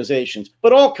organizations,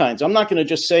 but all kinds. I'm not going to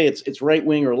just say it's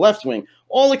right-wing or left-wing.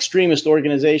 All extremist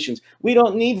organizations. We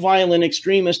don't need violent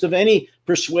extremists of any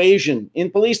persuasion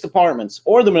in police departments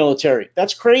or the military.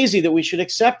 That's crazy that we should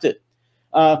accept it.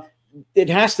 It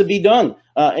has to be done,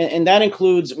 and that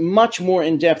includes much more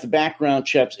in-depth background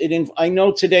checks. I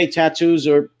know today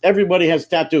everybody has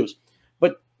tattoos.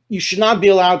 You should not be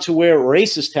allowed to wear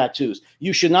racist tattoos.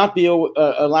 You should not be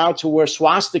allowed to wear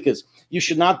swastikas. You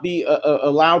should not be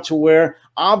allowed to wear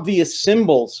obvious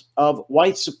symbols of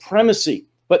white supremacy.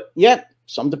 But yet,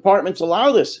 some departments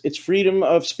allow this. It's freedom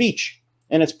of speech,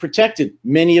 and it's protected.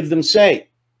 Many of them say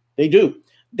they do.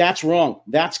 That's wrong.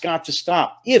 That's got to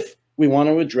stop if we want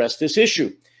to address this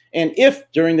issue. And if,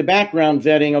 during the background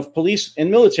vetting of police and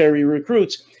military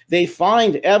recruits, they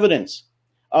find evidence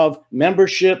of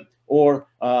membership or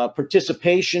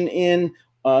participation in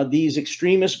these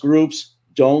extremist groups,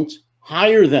 don't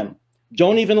hire them.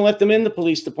 Don't even let them in the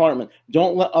police department.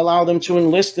 Don't allow them to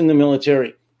enlist in the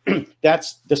military.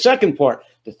 That's the second part.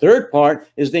 The third part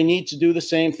is they need to do the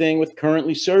same thing with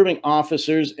currently serving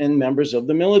officers and members of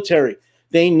the military.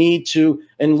 They need to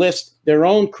enlist their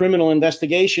own criminal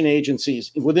investigation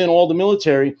agencies within all the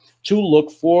military to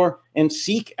look for and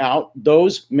seek out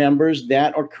those members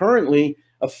that are currently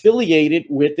affiliated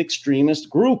with extremist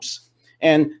groups.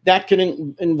 And that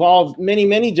can involve many,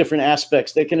 many different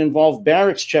aspects. They can involve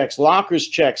barracks checks, lockers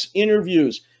checks,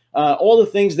 interviews, all the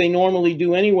things they normally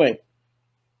do anyway.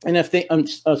 And if they,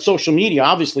 social media,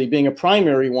 obviously being a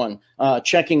primary one,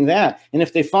 checking that. And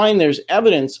if they find there's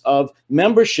evidence of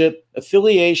membership,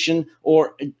 affiliation,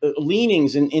 or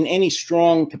leanings in any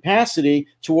strong capacity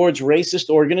towards racist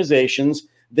organizations,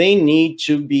 they need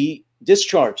to be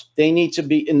discharged. They need to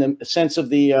be, in the sense of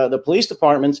the police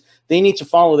departments, they need to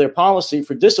follow their policy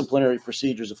for disciplinary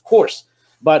procedures, of course.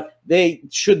 But they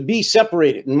should be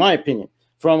separated, in my opinion,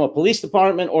 from a police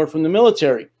department or from the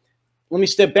military. Let me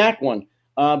step back one.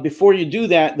 Before you do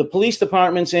that, the police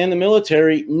departments and the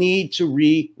military need to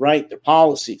rewrite their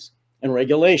policies and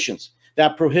regulations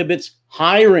that prohibits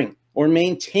hiring or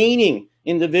maintaining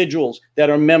individuals that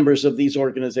are members of these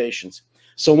organizations.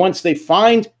 So once they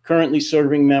find currently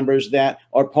serving members that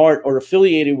are part or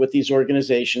affiliated with these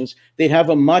organizations, they'd have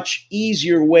a much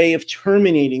easier way of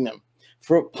terminating them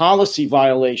for policy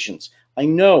violations. I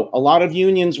know a lot of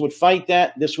unions would fight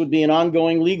that. This would be an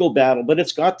ongoing legal battle, but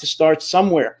it's got to start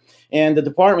somewhere. And the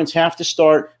departments have to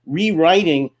start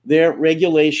rewriting their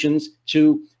regulations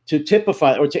to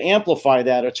typify or to amplify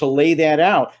that or to lay that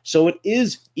out. So it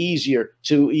is easier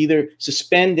to either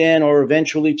suspend and or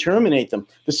eventually terminate them.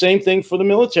 The same thing for the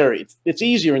military. It's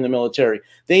easier in the military.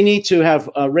 They need to have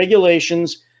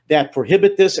regulations that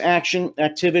prohibit this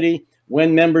activity.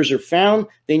 When members are found,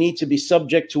 they need to be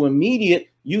subject to immediate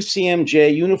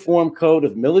UCMJ, Uniform Code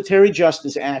of Military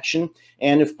Justice action,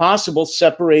 and if possible,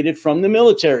 separated from the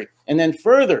military. And then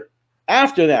further,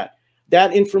 after that,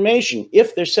 that information,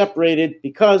 if they're separated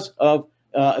because of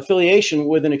affiliation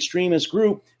with an extremist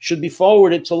group, should be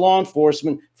forwarded to law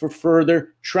enforcement for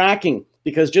further tracking.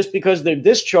 Because just because they're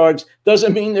discharged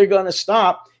doesn't mean they're going to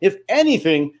stop. If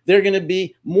anything, they're going to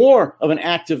be more of an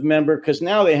active member because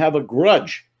now they have a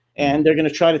grudge. And they're going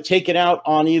to try to take it out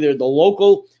on either the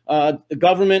local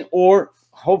government or,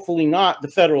 hopefully not, the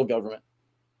federal government.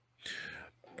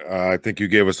 I think you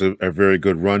gave us a very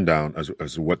good rundown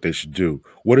as to what they should do.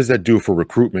 What does that do for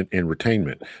recruitment and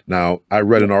retainment? Now, I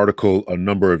read an article a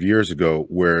number of years ago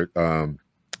where,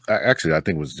 actually, I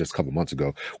think it was just a couple months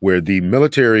ago, where the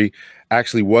military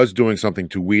actually was doing something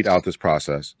to weed out this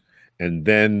process. And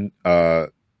then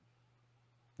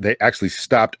they actually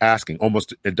stopped asking,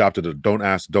 almost adopted a don't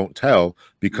ask, don't tell,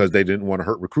 because they didn't want to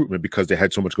hurt recruitment because they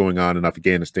had so much going on in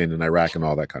Afghanistan and Iraq and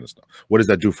all that kind of stuff. What does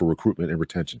that do for recruitment and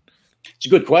retention? It's a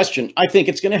good question. I think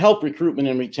it's going to help recruitment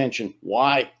and retention.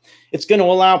 Why? It's going to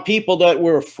allow people that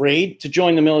were afraid to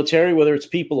join the military, whether it's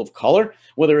people of color,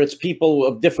 whether it's people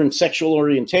of different sexual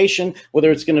orientation, whether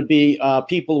it's going to be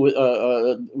people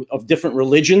of different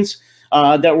religions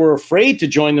that were afraid to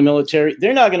join the military.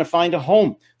 They're not going to find a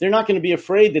home. They're not going to be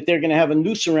afraid that they're going to have a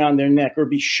noose around their neck or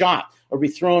be shot or be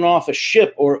thrown off a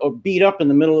ship or beat up in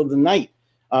the middle of the night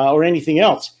or anything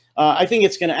else. I think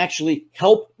it's going to actually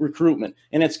help recruitment,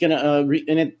 and it's going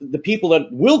to the people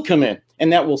that will come in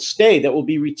and that will stay, that will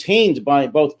be retained by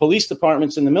both police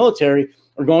departments and the military,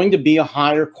 are going to be a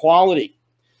higher quality.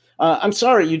 I'm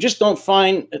sorry, you just don't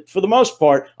find, for the most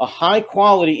part, a high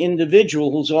quality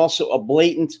individual who's also a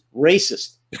blatant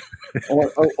racist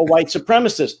or a white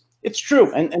supremacist. It's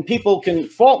true, and people can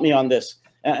fault me on this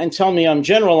and tell me I'm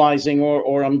generalizing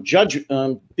or I'm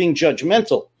being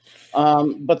judgmental.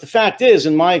 But the fact is,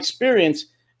 in my experience,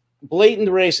 blatant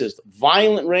racist,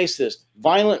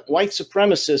 violent white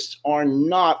supremacists are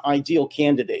not ideal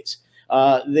candidates.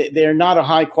 They're not a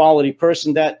high quality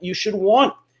person that you should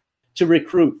want to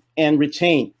recruit and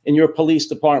retain in your police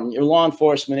department, your law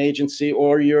enforcement agency,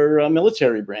 or your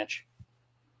military branch.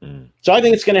 So I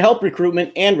think it's going to help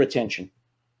recruitment and retention.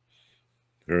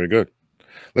 Very good.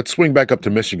 Let's swing back up to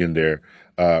Michigan there.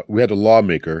 We had a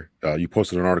lawmaker. You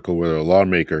posted an article where a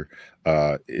lawmaker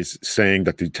is saying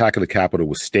that the attack of the Capitol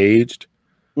was staged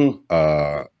and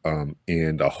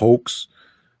a hoax.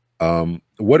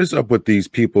 What is up with these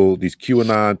people, these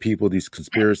QAnon people, these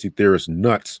conspiracy theorist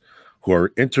nuts who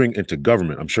are entering into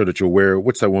government? I'm sure that you're aware.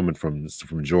 What's that woman from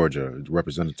Georgia,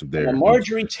 representative there?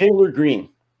 Marjorie Taylor Greene.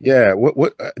 Yeah.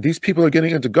 What these people are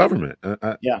getting into government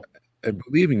and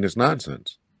believing this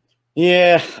nonsense.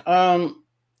 Yeah.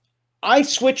 I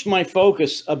switched my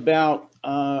focus about,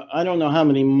 I don't know how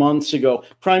many months ago,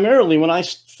 primarily when I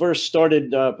first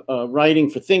started writing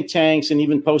for think tanks and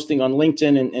even posting on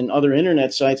LinkedIn and other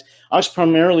internet sites. I was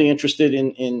primarily interested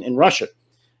in Russia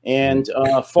and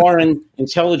foreign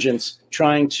intelligence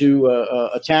trying to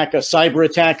attack us, cyber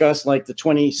attack us, like the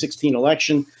 2016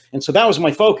 election. And so that was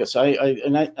my focus.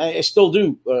 I still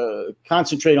do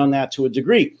concentrate on that to a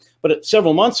degree. But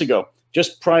several months ago,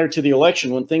 just prior to the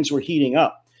election, when things were heating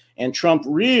up and Trump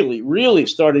really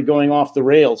started going off the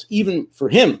rails, even for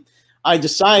him, I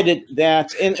decided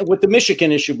that, and with the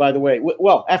Michigan issue, by the way,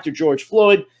 well, after George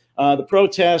Floyd, the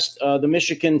protest, the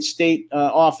Michigan State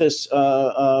office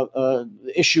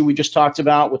issue we just talked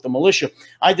about with the militia,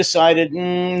 I decided,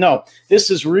 no, this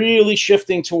is really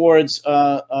shifting towards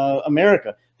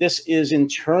America. This is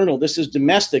internal. This is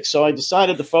domestic. So I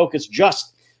decided to focus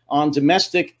just on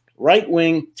domestic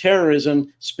right-wing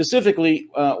terrorism, specifically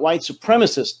white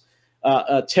supremacist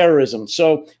terrorism.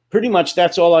 So pretty much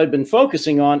that's all I've been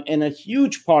focusing on. And a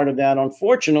huge part of that,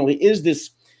 unfortunately, is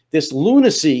this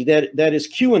lunacy that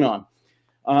is QAnon.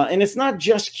 And it's not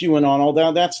just QAnon,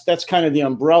 although that's kind of the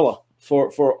umbrella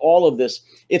for all of this.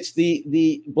 It's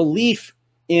the belief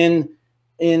in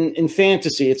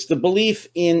fantasy. It's the belief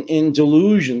in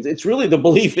delusions. It's really the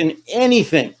belief in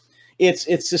anything.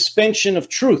 It's suspension of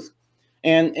truth.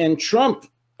 And Trump,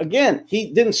 again,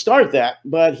 he didn't start that,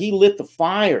 but he lit the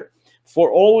fire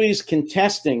for always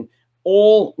contesting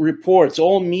all reports,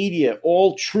 all media,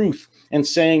 all truth, and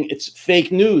saying it's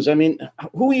fake news. I mean,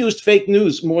 who used fake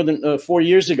news more than 4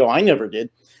 years ago? I never did.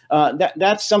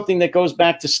 That's something that goes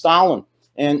back to Stalin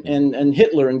and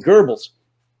Hitler and Goebbels.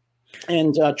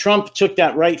 And Trump took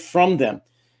that right from them.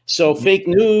 So fake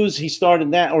news, he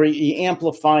started that, or he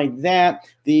amplified that.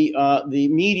 The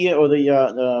media, or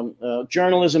the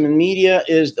journalism and media,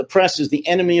 is the press is the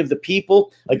enemy of the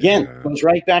people. Again, goes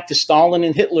right back to Stalin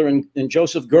and Hitler and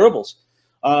Joseph Goebbels.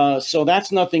 So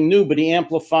that's nothing new, but he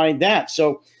amplified that.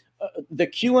 So the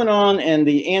QAnon and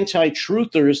the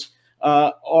anti-truthers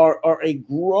are a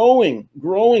growing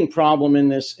problem in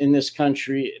this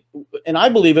country, and I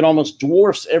believe it almost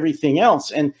dwarfs everything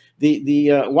else. And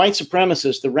the white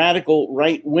supremacists, the radical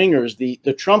right wingers,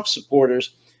 the Trump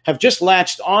supporters have just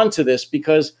latched onto this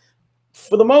because,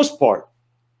 for the most part,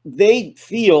 they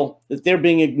feel that they're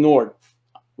being ignored,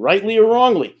 rightly or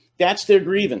wrongly. That's their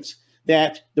grievance,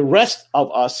 that the rest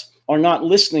of us are not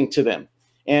listening to them,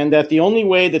 and that the only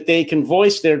way that they can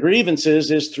voice their grievances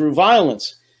is through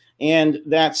violence. And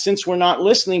that since we're not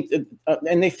listening,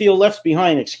 and they feel left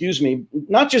behind, excuse me,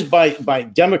 not just by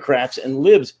Democrats and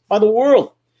libs, by the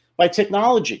world, by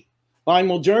technology, by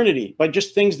modernity, by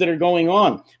just things that are going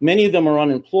on. Many of them are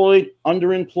unemployed,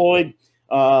 underemployed,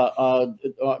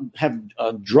 have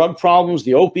drug problems.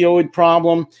 The opioid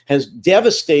problem has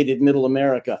devastated middle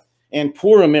America and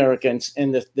poor America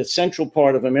and the central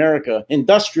part of America,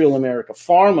 industrial America,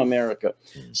 farm America.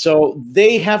 So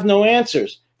they have no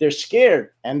answers. They're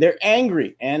scared and they're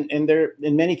angry and they're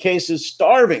in many cases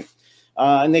starving,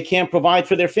 and they can't provide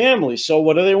for their families. So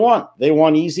what do they want? They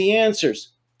want easy answers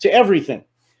to everything.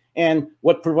 And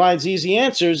what provides easy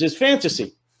answers is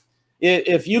fantasy.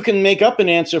 If you can make up an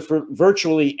answer for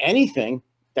virtually anything,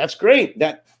 that's great.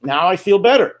 That now I feel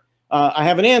better. I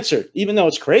have an answer. Even though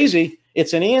it's crazy,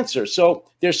 it's an answer. So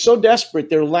they're so desperate,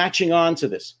 they're latching on to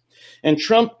this. And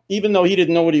Trump, even though he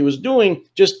didn't know what he was doing,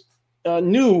 just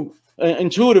knew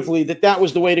intuitively that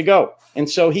was the way to go. And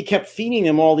so he kept feeding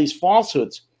them all these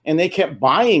falsehoods, and they kept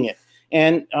buying it.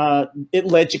 And it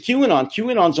led to QAnon.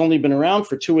 QAnon's only been around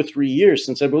for 2 or 3 years,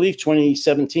 since I believe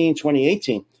 2017,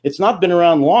 2018. It's not been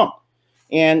around long.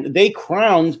 And they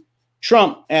crowned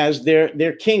Trump as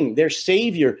their king, their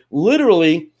savior,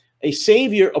 literally a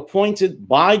savior appointed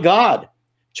by God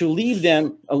to lead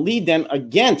them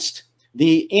against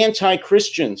the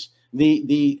anti-Christians,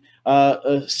 the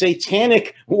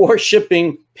satanic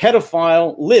worshipping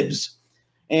pedophile libs.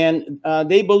 And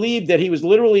they believe that he was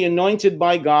literally anointed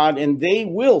by God, and they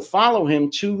will follow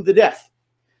him to the death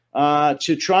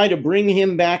to try to bring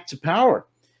him back to power.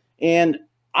 And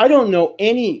I don't know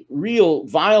any real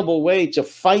viable way to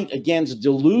fight against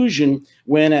delusion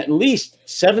when at least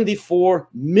 74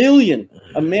 million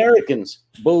Americans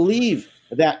believe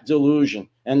that delusion.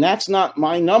 And that's not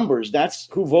my numbers. That's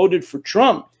who voted for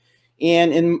Trump.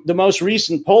 And in the most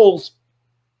recent polls,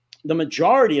 the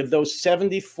majority of those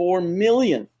 74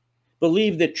 million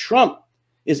believe that Trump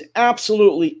is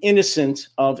absolutely innocent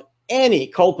of any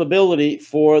culpability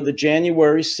for the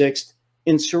January 6th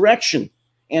insurrection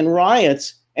and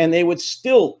riots, and they would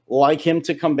still like him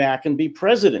to come back and be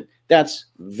president. That's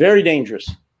very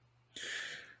dangerous.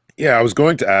 Yeah, I was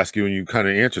going to ask you, and you kind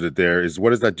of answered it there, is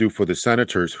what does that do for the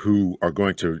senators who are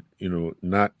going to,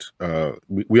 not,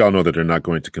 we all know that they're not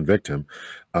going to convict him,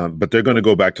 but they're going to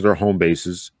go back to their home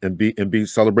bases and be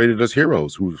celebrated as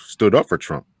heroes who stood up for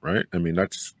Trump, right? I mean,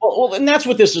 that's... Well, and that's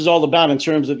what this is all about in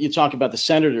terms of, you talk about the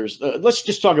senators. Let's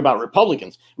just talk about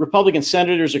Republicans. Republican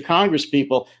senators or Congress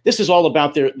people, this is all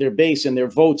about their base and their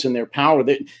votes and their power.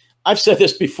 I've said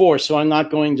this before, so I'm not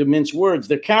going to mince words.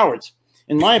 They're cowards.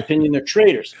 In my opinion, they're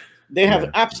traitors. They have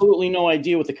absolutely no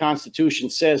idea what the Constitution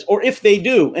says, or if they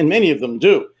do, and many of them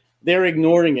do, they're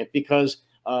ignoring it because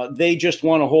they just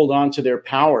want to hold on to their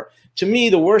power. To me,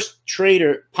 the worst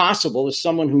traitor possible is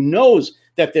someone who knows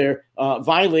that they're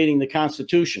violating the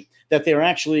Constitution, that they're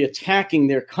actually attacking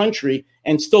their country,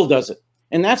 and still does it.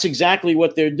 And that's exactly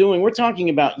what they're doing. We're talking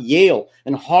about Yale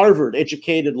and Harvard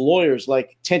educated lawyers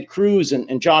like Ted Cruz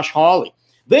and Josh Hawley.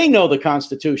 They know the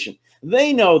Constitution.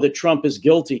 They know that Trump is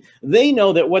guilty. They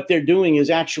know that what they're doing is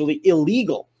actually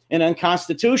illegal and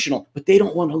unconstitutional, but they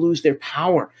don't want to lose their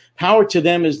power. Power to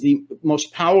them is the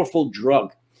most powerful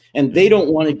drug, and they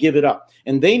don't want to give it up.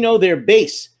 And they know their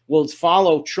base will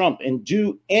follow Trump and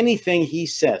do anything he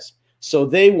says. So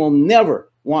they will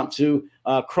never want to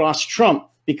cross Trump,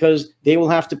 because they will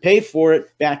have to pay for it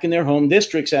back in their home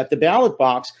districts at the ballot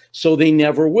box. So they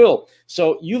never will.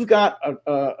 So you've got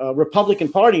a Republican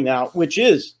Party now, which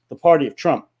is the party of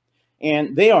Trump,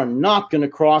 and they are not going to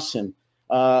cross him.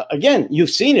 Again,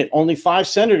 you've seen it. Only 5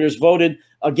 senators voted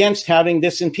against having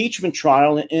this impeachment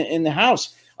trial in the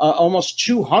House. Almost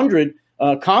 200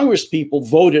 Congress people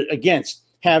voted against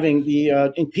having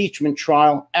the impeachment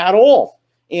trial at all.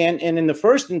 And in the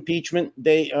first impeachment,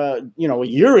 they, a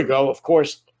year ago, of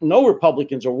course, no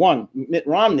Republicans, or one, Mitt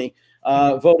Romney,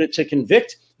 voted to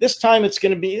convict. This time it's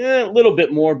going to be a little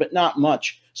bit more, but not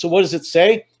much. So what does it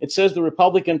say? It says the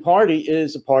Republican Party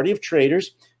is a party of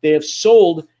traitors. They have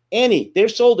sold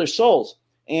they've sold their souls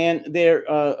and their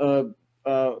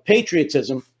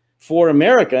patriotism for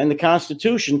America and the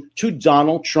Constitution to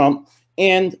Donald Trump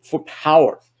and for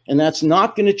power. And that's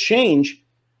not going to change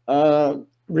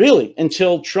really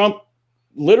until Trump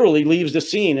literally leaves the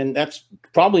scene. And that's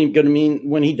probably going to mean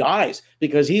when he dies,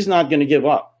 because he's not going to give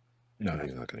up. No,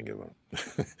 he's not going to give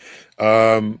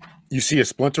up. You see a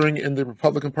splintering in the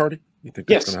Republican Party? You think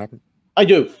that's going to happen? I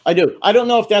do. I don't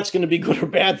know if that's going to be good or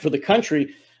bad for the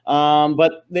country,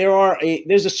 but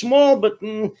there's a small but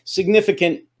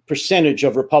significant percentage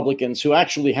of Republicans who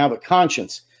actually have a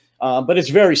conscience, but it's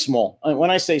very small. When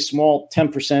I say small,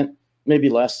 10%, maybe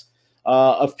less,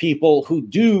 of people who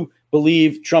do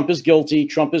believe Trump is guilty,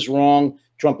 Trump is wrong,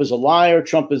 Trump is a liar,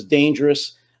 Trump is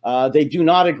dangerous. They do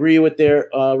not agree with their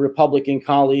Republican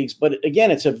colleagues. But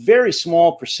again, it's a very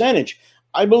small percentage.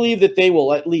 I believe that they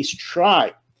will at least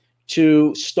try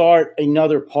to start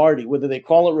another party, whether they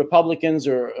call it Republicans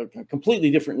or a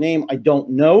completely different name. I don't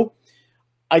know.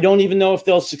 I don't even know if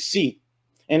they'll succeed.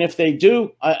 And if they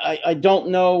do, I don't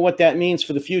know what that means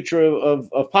for the future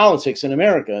of politics in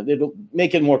America. It'll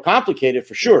make it more complicated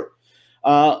for sure.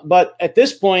 But at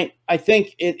this point, I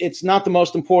think it's not the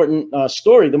most important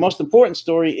story. The most important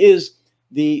story is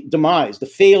the demise, the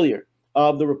failure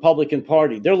of the Republican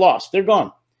Party. They're lost. They're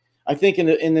gone. I think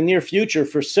in the near future,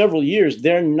 for several years,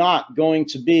 they're not going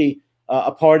to be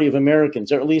a party of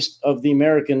Americans, or at least of the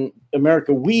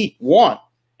America we want,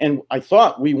 and I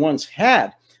thought we once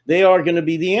had. They are going to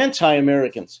be the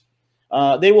anti-Americans.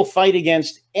 They will fight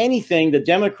against anything the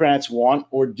Democrats want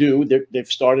or do. They've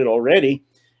started already.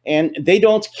 And they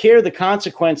don't care the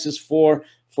consequences for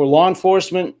law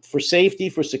enforcement, for safety,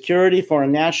 for security, for our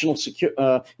national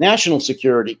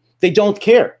security. They don't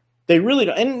care. They really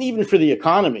don't. And even for the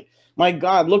economy. My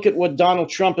God, look at what Donald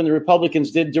Trump and the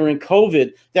Republicans did during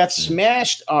COVID. That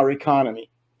smashed our economy.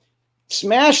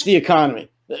 Smashed the economy.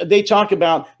 They talk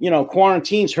about,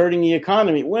 quarantines hurting the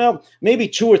economy. Well, maybe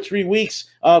 2 or 3 weeks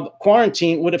of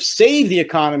quarantine would have saved the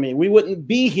economy. We wouldn't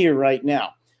be here right now.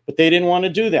 But they didn't want to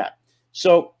do that.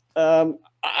 So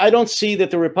I don't see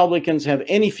that the Republicans have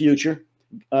any future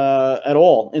at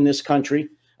all in this country,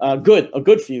 a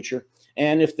good future.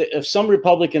 And if some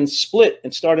Republicans split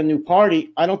and start a new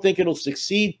party, I don't think it'll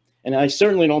succeed. And I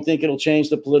certainly don't think it'll change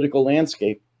the political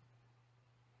landscape.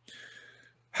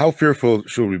 How fearful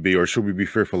should we be, or should we be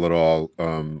fearful at all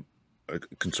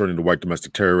concerning the white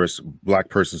domestic terrorists, black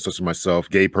persons such as myself,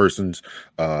 gay persons,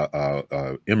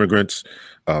 immigrants,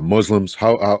 Muslims?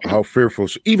 How fearful?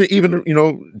 Even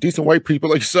decent white people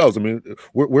like yourselves. I mean,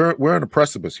 we're on a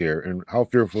precipice here, and how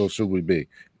fearful should we be?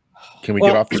 Can we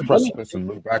get off this precipice and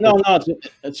move back? No,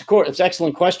 it's an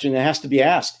excellent question. It has to be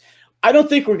asked. I don't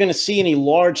think we're going to see any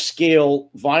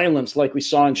large-scale violence like we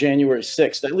saw on January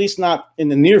 6th, at least not in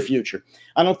the near future.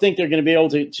 I don't think they're going to be able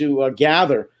to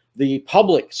gather the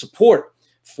public support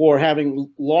for having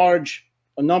large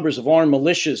numbers of armed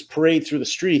militias parade through the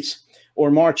streets or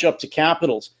march up to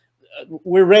capitals.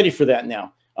 We're ready for that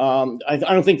now. I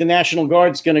don't think the National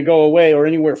Guard is going to go away or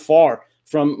anywhere far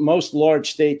from most large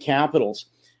state capitals.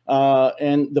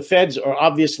 And the feds are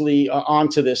obviously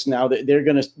onto this now. They're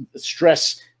going to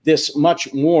stress this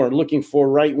much more, looking for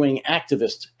right-wing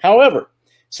activists. However,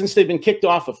 since they've been kicked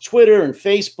off of Twitter and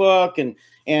Facebook,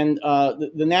 and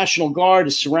the National Guard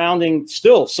is surrounding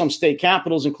still some state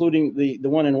capitals, including the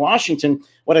one in Washington,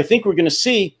 what I think we're going to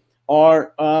see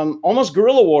are almost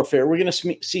guerrilla warfare. We're going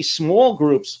to see small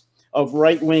groups of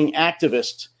right-wing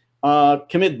activists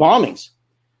commit bombings.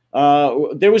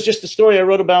 There was just a story I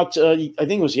wrote about, I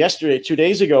think it was yesterday, 2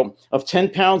 days ago, of 10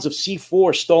 pounds of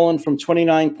C4 stolen from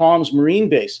 29 Palms Marine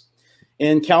Base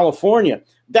in California.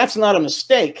 That's not a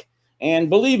mistake. And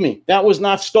believe me, that was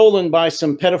not stolen by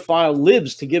some pedophile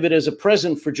libs to give it as a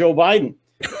present for Joe Biden.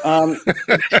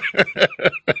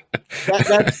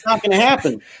 That's not going to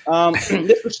happen.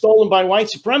 This was stolen by white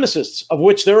supremacists, of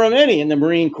which there are many in the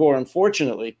Marine Corps,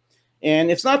 unfortunately. And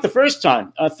it's not the first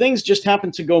time. Things just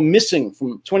happen to go missing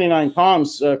from 29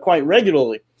 Palms quite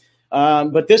regularly.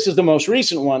 But this is the most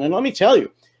recent one. And let me tell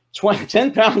you,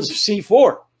 10 pounds of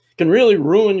C4 can really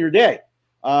ruin your day.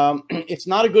 It's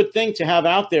not a good thing to have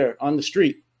out there on the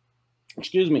street.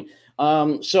 Excuse me.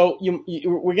 So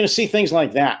we're going to see things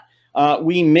like that.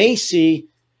 We may see,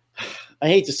 I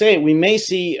hate to say it, we may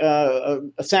see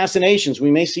assassinations. We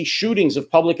may see shootings of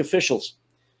public officials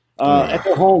at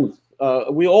their homes.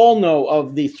 We all know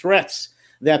of the threats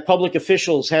that public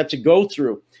officials had to go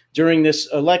through during this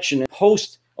election and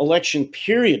post-election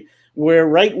period, where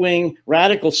right-wing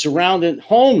radicals surrounded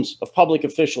homes of public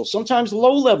officials, sometimes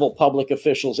low-level public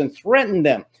officials, and threatened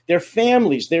them, their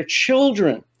families, their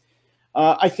children.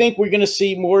 I think we're going to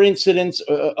see more incidents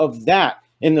of that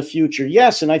in the future.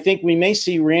 Yes, and I think we may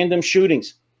see random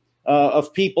shootings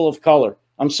of people of color.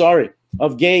 I'm sorry,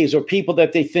 of gays or people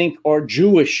that they think are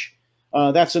Jewish.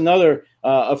 That's another,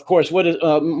 of course, what is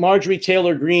Marjorie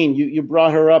Taylor Greene? You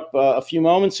brought her up a few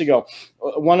moments ago.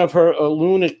 One of her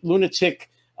lunatic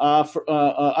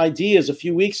ideas a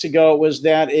few weeks ago was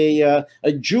that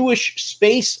a Jewish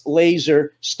space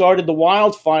laser started the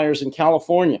wildfires in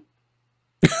California.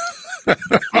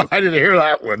 I didn't hear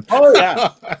that one. Oh,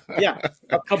 yeah. Yeah.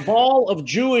 A cabal of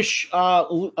Jewish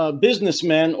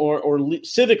businessmen or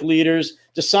civic leaders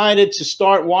decided to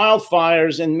start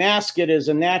wildfires and mask it as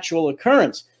a natural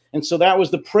occurrence. And so that was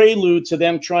the prelude to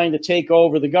them trying to take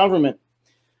over the government.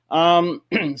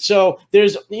 So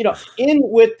there's, in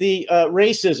with the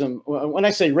racism, when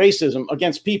I say racism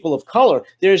against people of color,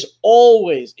 there's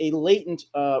always a latent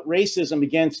racism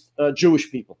against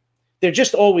Jewish people. They're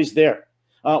just always there.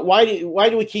 Why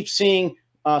do we keep seeing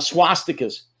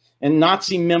swastikas and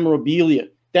Nazi memorabilia?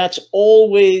 That's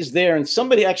always there. And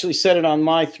somebody actually said it on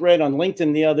my thread on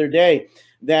LinkedIn the other day,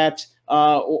 that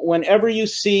whenever you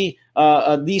see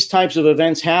these types of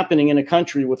events happening in a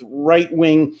country with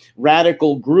right-wing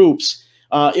radical groups,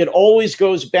 it always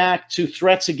goes back to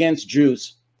threats against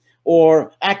Jews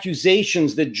or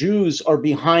accusations that Jews are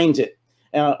behind it.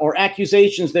 Or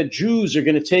accusations that Jews are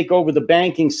going to take over the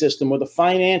banking system or the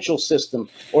financial system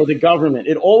or the government.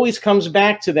 It always comes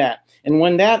back to that. And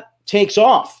when that takes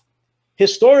off,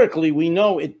 historically, we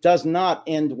know it does not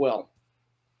end well.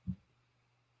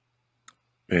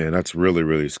 Man, that's really,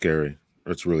 really scary.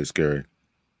 That's really scary.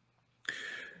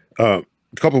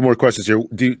 A couple more questions here.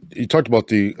 You talked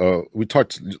about we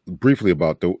talked briefly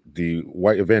about the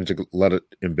white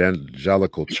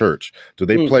evangelical church. Do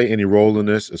they play any role in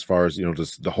this, as far as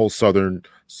just the whole Southern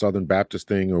Baptist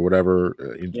thing or whatever?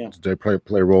 Do they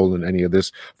play a role in any of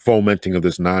this fomenting of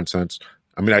this nonsense?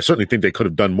 I mean, I certainly think they could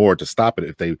have done more to stop it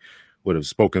if they would have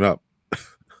spoken up.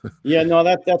 Yeah, no,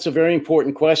 that's a very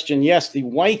important question. Yes, the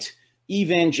white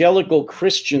evangelical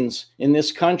Christians in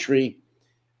this country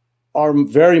are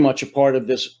very much a part of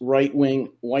this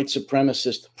right-wing white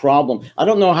supremacist problem. I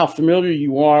don't know how familiar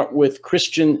you are with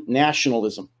Christian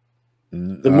nationalism,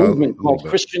 the movement called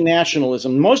Christian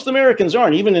nationalism. Most Americans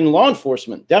aren't, even in law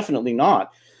enforcement, definitely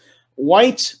not.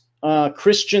 White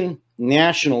Christian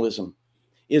nationalism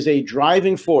is a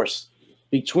driving force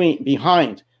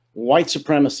behind white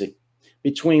supremacy,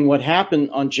 between what happened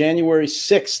on January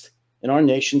 6th in our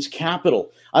nation's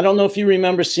capital. I don't know if you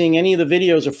remember seeing any of the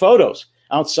videos or photos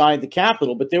outside the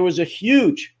Capitol, but there was a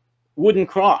huge wooden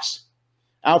cross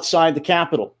outside the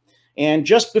Capitol. And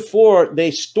just before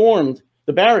they stormed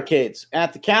the barricades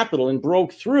at the Capitol and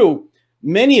broke through,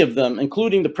 many of them,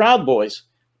 including the Proud Boys,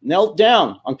 knelt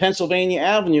down on Pennsylvania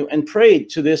Avenue and prayed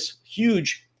to this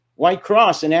huge white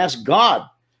cross and asked God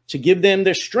to give them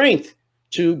their strength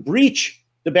to breach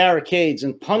the barricades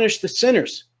and punish the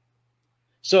sinners.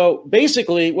 So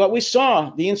basically what we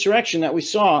saw, the insurrection that we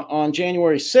saw on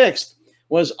January 6th,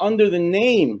 was under the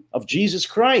name of Jesus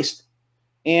Christ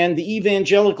and the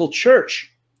evangelical church.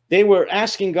 They were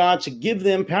asking God to give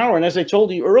them power. And as I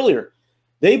told you earlier,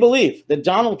 they believe that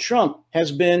Donald Trump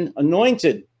has been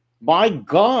anointed by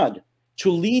God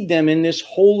to lead them in this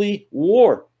holy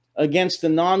war against the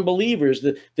non-believers,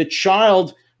 the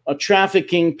child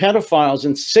trafficking pedophiles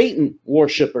and Satan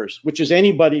worshipers, which is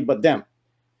anybody but them.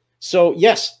 So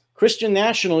yes, Christian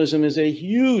nationalism is a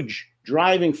huge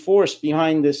driving force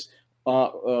behind this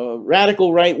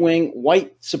radical right-wing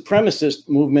white supremacist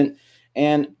movement.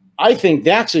 And I think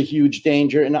that's a huge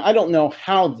danger. And I don't know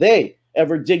how they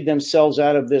ever dig themselves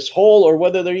out of this hole or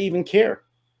whether they even care.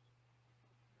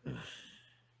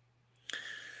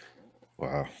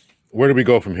 Wow. Where do we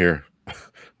go from here?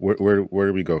 Where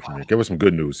do we go from here? Give us some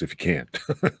good news if you can.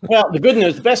 Well, the good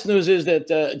news, the best news is that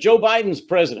Joe Biden's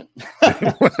president.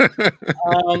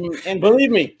 And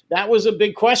believe me, that was a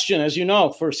big question, as you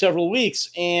know, for several weeks.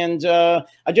 And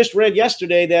I just read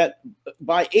yesterday that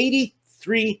by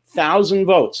 83,000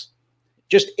 votes,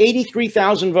 just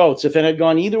 83,000 votes, if it had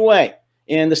gone either way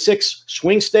in the 6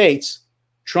 swing states,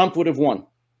 Trump would have won.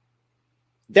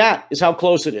 That is how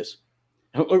close it is.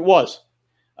 It was.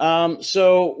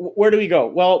 So where do we go?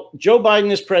 Well, Joe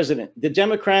Biden is president. The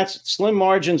Democrats, slim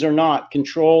margins or not,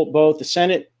 control both the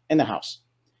Senate and the House.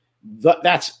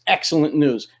 That's excellent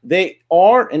news. They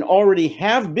are and already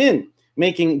have been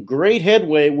making great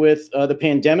headway with the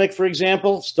pandemic, for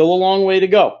example. Still a long way to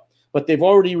go, but they've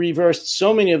already reversed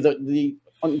so many of the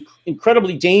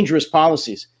incredibly dangerous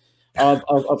policies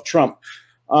of Trump.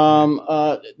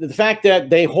 The fact that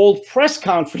they hold press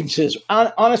conferences,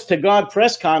 honest to God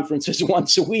press conferences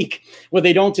once a week where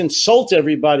they don't insult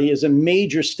everybody is a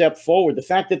major step forward. The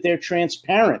fact that they're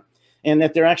transparent and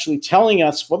that they're actually telling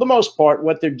us, for the most part,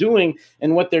 what they're doing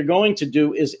and what they're going to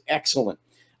do is excellent.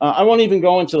 I won't even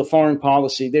go into the foreign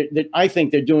policy. I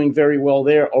think they're doing very well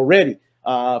there already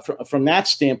from that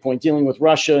standpoint, dealing with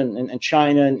Russia and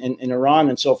China and Iran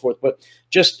and so forth. But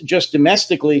just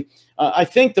domestically, I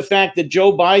think the fact that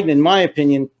Joe Biden, in my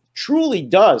opinion, truly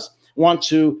does want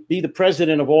to be the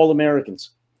president of all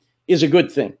Americans is a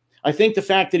good thing. I think the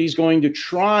fact that he's going to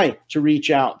try to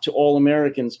reach out to all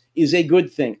Americans is a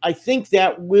good thing. I think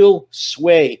that will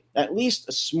sway at least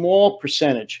a small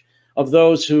percentage of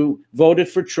those who voted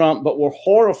for Trump but were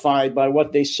horrified by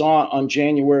what they saw on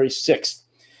January 6th.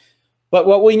 But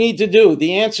what we need to do,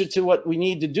 the answer to what we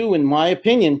need to do, in my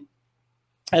opinion,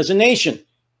 as a nation,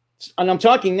 and I'm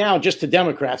talking now just to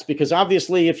Democrats, because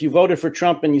obviously if you voted for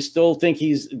Trump and you still think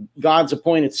he's God's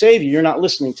appointed savior, you're not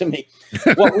listening to me.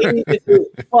 What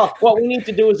we need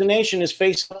to do as a nation is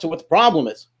face up to what the problem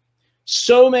is.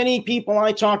 So many people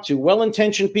I talk to,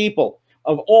 well-intentioned people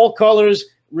of all colors,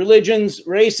 religions,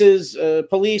 races,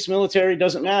 police, military,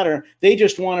 doesn't matter. They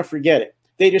just want to forget it.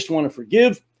 They just want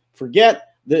to forget.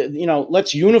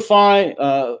 Let's unify.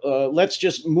 Let's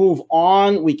just move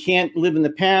on. We can't live in the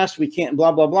past. We can't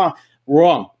blah, blah, blah.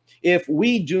 Wrong. If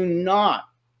we do not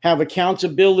have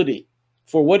accountability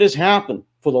for what has happened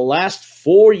for the last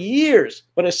 4 years,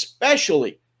 but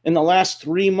especially in the last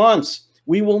 3 months,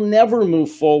 we will never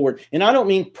move forward. And I don't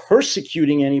mean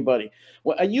persecuting anybody.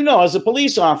 Well, as a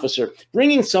police officer,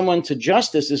 bringing someone to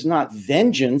justice is not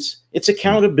vengeance. It's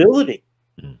accountability.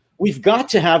 We've got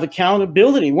to have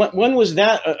accountability. When was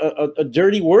that a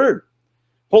dirty word?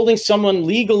 Holding someone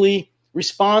legally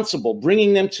responsible,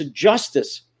 bringing them to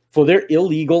justice for their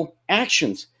illegal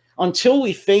actions. Until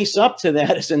we face up to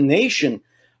that as a nation,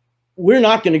 we're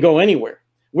not going to go anywhere.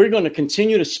 We're going to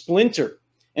continue to splinter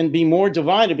and be more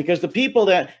divided, because the people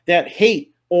that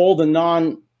hate all the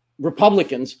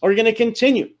non-Republicans are going to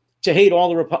continue to hate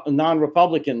all the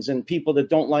non-Republicans and people that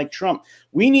don't like Trump.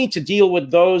 We need to deal with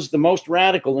those, the most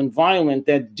radical and violent,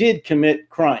 that did commit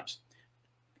crimes.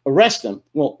 Arrest them.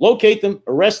 Well, locate them,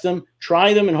 arrest them,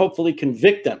 try them, and hopefully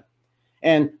convict them.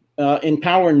 And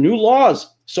empower new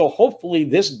laws so hopefully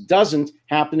this doesn't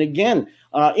happen again.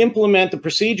 Implement the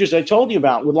procedures I told you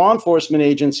about with law enforcement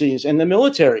agencies and the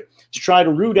military to try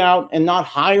to root out and not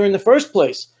hire in the first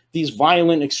place these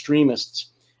violent extremists.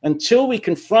 Until we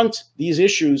confront these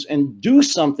issues and do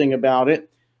something about it,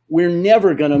 we're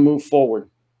never going to move forward.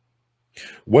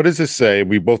 What does this say?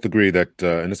 We both agree that,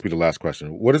 and this will be the last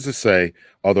question. What does this say?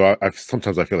 Although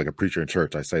sometimes I feel like a preacher in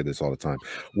church. I say this all the time.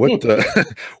 What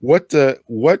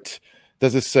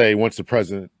does it say once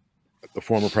the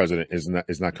former president,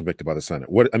 is not convicted by the Senate?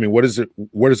 What does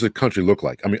the country look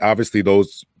like? I mean, obviously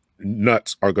those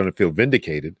nuts are going to feel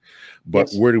vindicated, but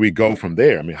yes. Where do we go from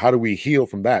there? I mean, how do we heal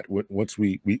from that once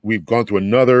we've gone through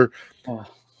another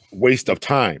waste of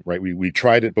time, right? We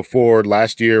tried it before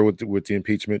last year with the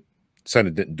impeachment.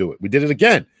 Senate didn't do it. We did it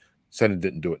again. Senate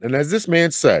didn't do it. And as this man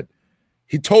said,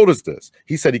 he told us this.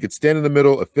 He said he could stand in the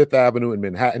middle of Fifth Avenue in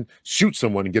Manhattan, shoot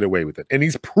someone, and get away with it. And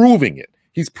he's proving it.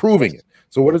 He's proving it.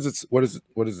 So what does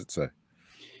it say?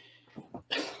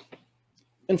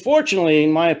 Unfortunately,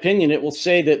 in my opinion, it will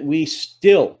say that we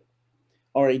still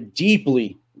are a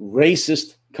deeply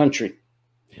racist country.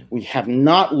 We have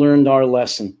not learned our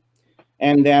lesson.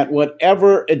 And that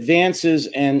whatever advances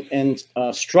and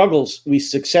struggles we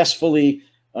successfully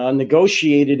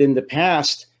negotiated in the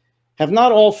past have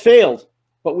not all failed,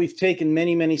 but we've taken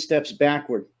many, many steps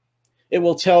backward. It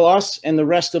will tell us and the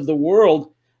rest of the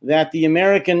world that the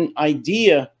American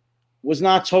idea was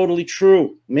not totally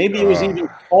true. Maybe it was even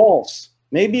false.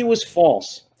 Maybe it was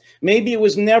false. Maybe it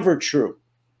was never true,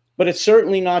 but it's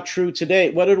certainly not true today.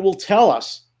 What it will tell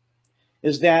us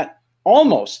is that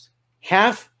almost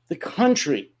half the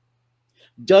country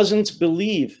doesn't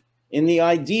believe in the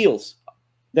ideals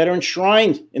that are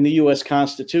enshrined in the U.S.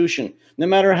 Constitution, no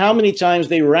matter how many times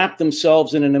they wrap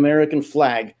themselves in an American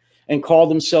flag and call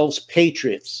themselves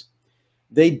patriots.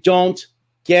 They don't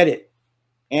get it,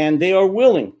 and they are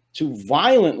willing to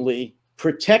violently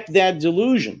protect that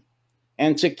delusion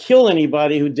and to kill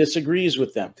anybody who disagrees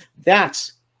with them.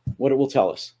 That's what it will tell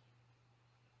us.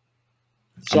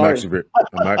 Sorry.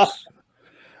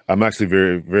 I'm actually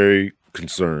very, very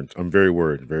concerned. I'm very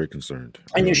worried, very concerned.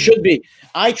 And you should be.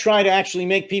 I try to actually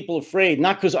make people afraid,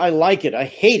 not because I like it. I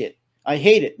hate it. I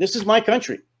hate it. This is my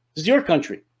country. This is your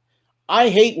country. I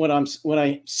hate what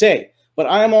I say, but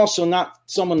I am also not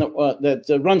someone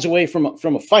that runs away from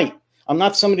a fight. I'm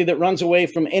not somebody that runs away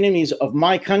from enemies of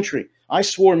my country. I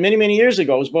swore many, many years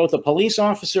ago as both a police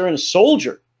officer and a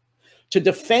soldier to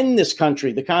defend this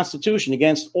country, the Constitution,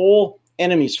 against all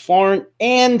enemies, foreign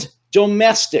and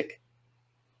domestic.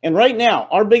 And right now,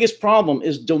 our biggest problem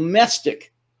is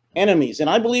domestic enemies. And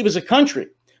I believe as a country,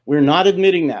 we're not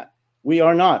admitting that. We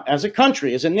are not. As a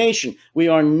country, as a nation, we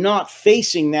are not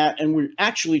facing that, and we're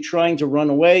actually trying to run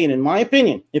away. And in my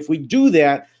opinion, if we do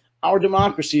that, our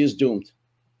democracy is doomed.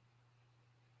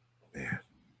 Man.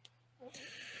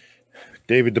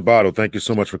 David D'Abato, thank you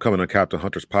so much for coming on Captain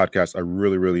Hunter's podcast. I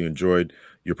really, really enjoyed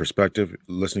your perspective,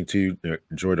 listening to you,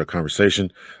 enjoyed our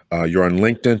conversation. You're on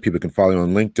LinkedIn. People can follow you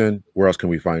on LinkedIn. Where else can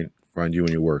we find you and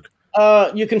your work?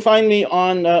 You can find me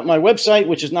on my website,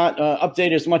 which is not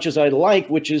updated as much as I'd like,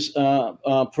 which is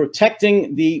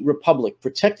Protecting the Republic,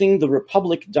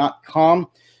 protectingtherepublic.com.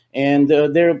 And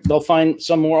there they'll find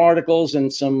some more articles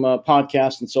and some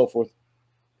podcasts and so forth.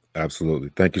 Absolutely.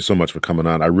 Thank you so much for coming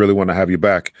on. I really want to have you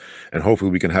back, and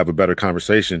hopefully we can have a better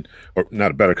conversation, or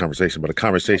not a better conversation, but a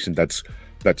conversation that's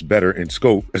better in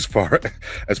scope as far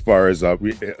as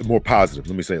more positive.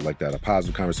 Let me say it like that. A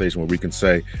positive conversation where we can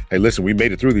say, hey, listen, we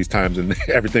made it through these times and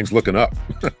everything's looking up.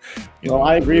 Well,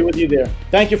 I agree with you there.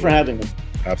 Thank you for having me.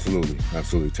 Absolutely.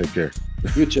 Absolutely. Take care.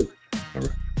 You too. All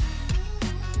right.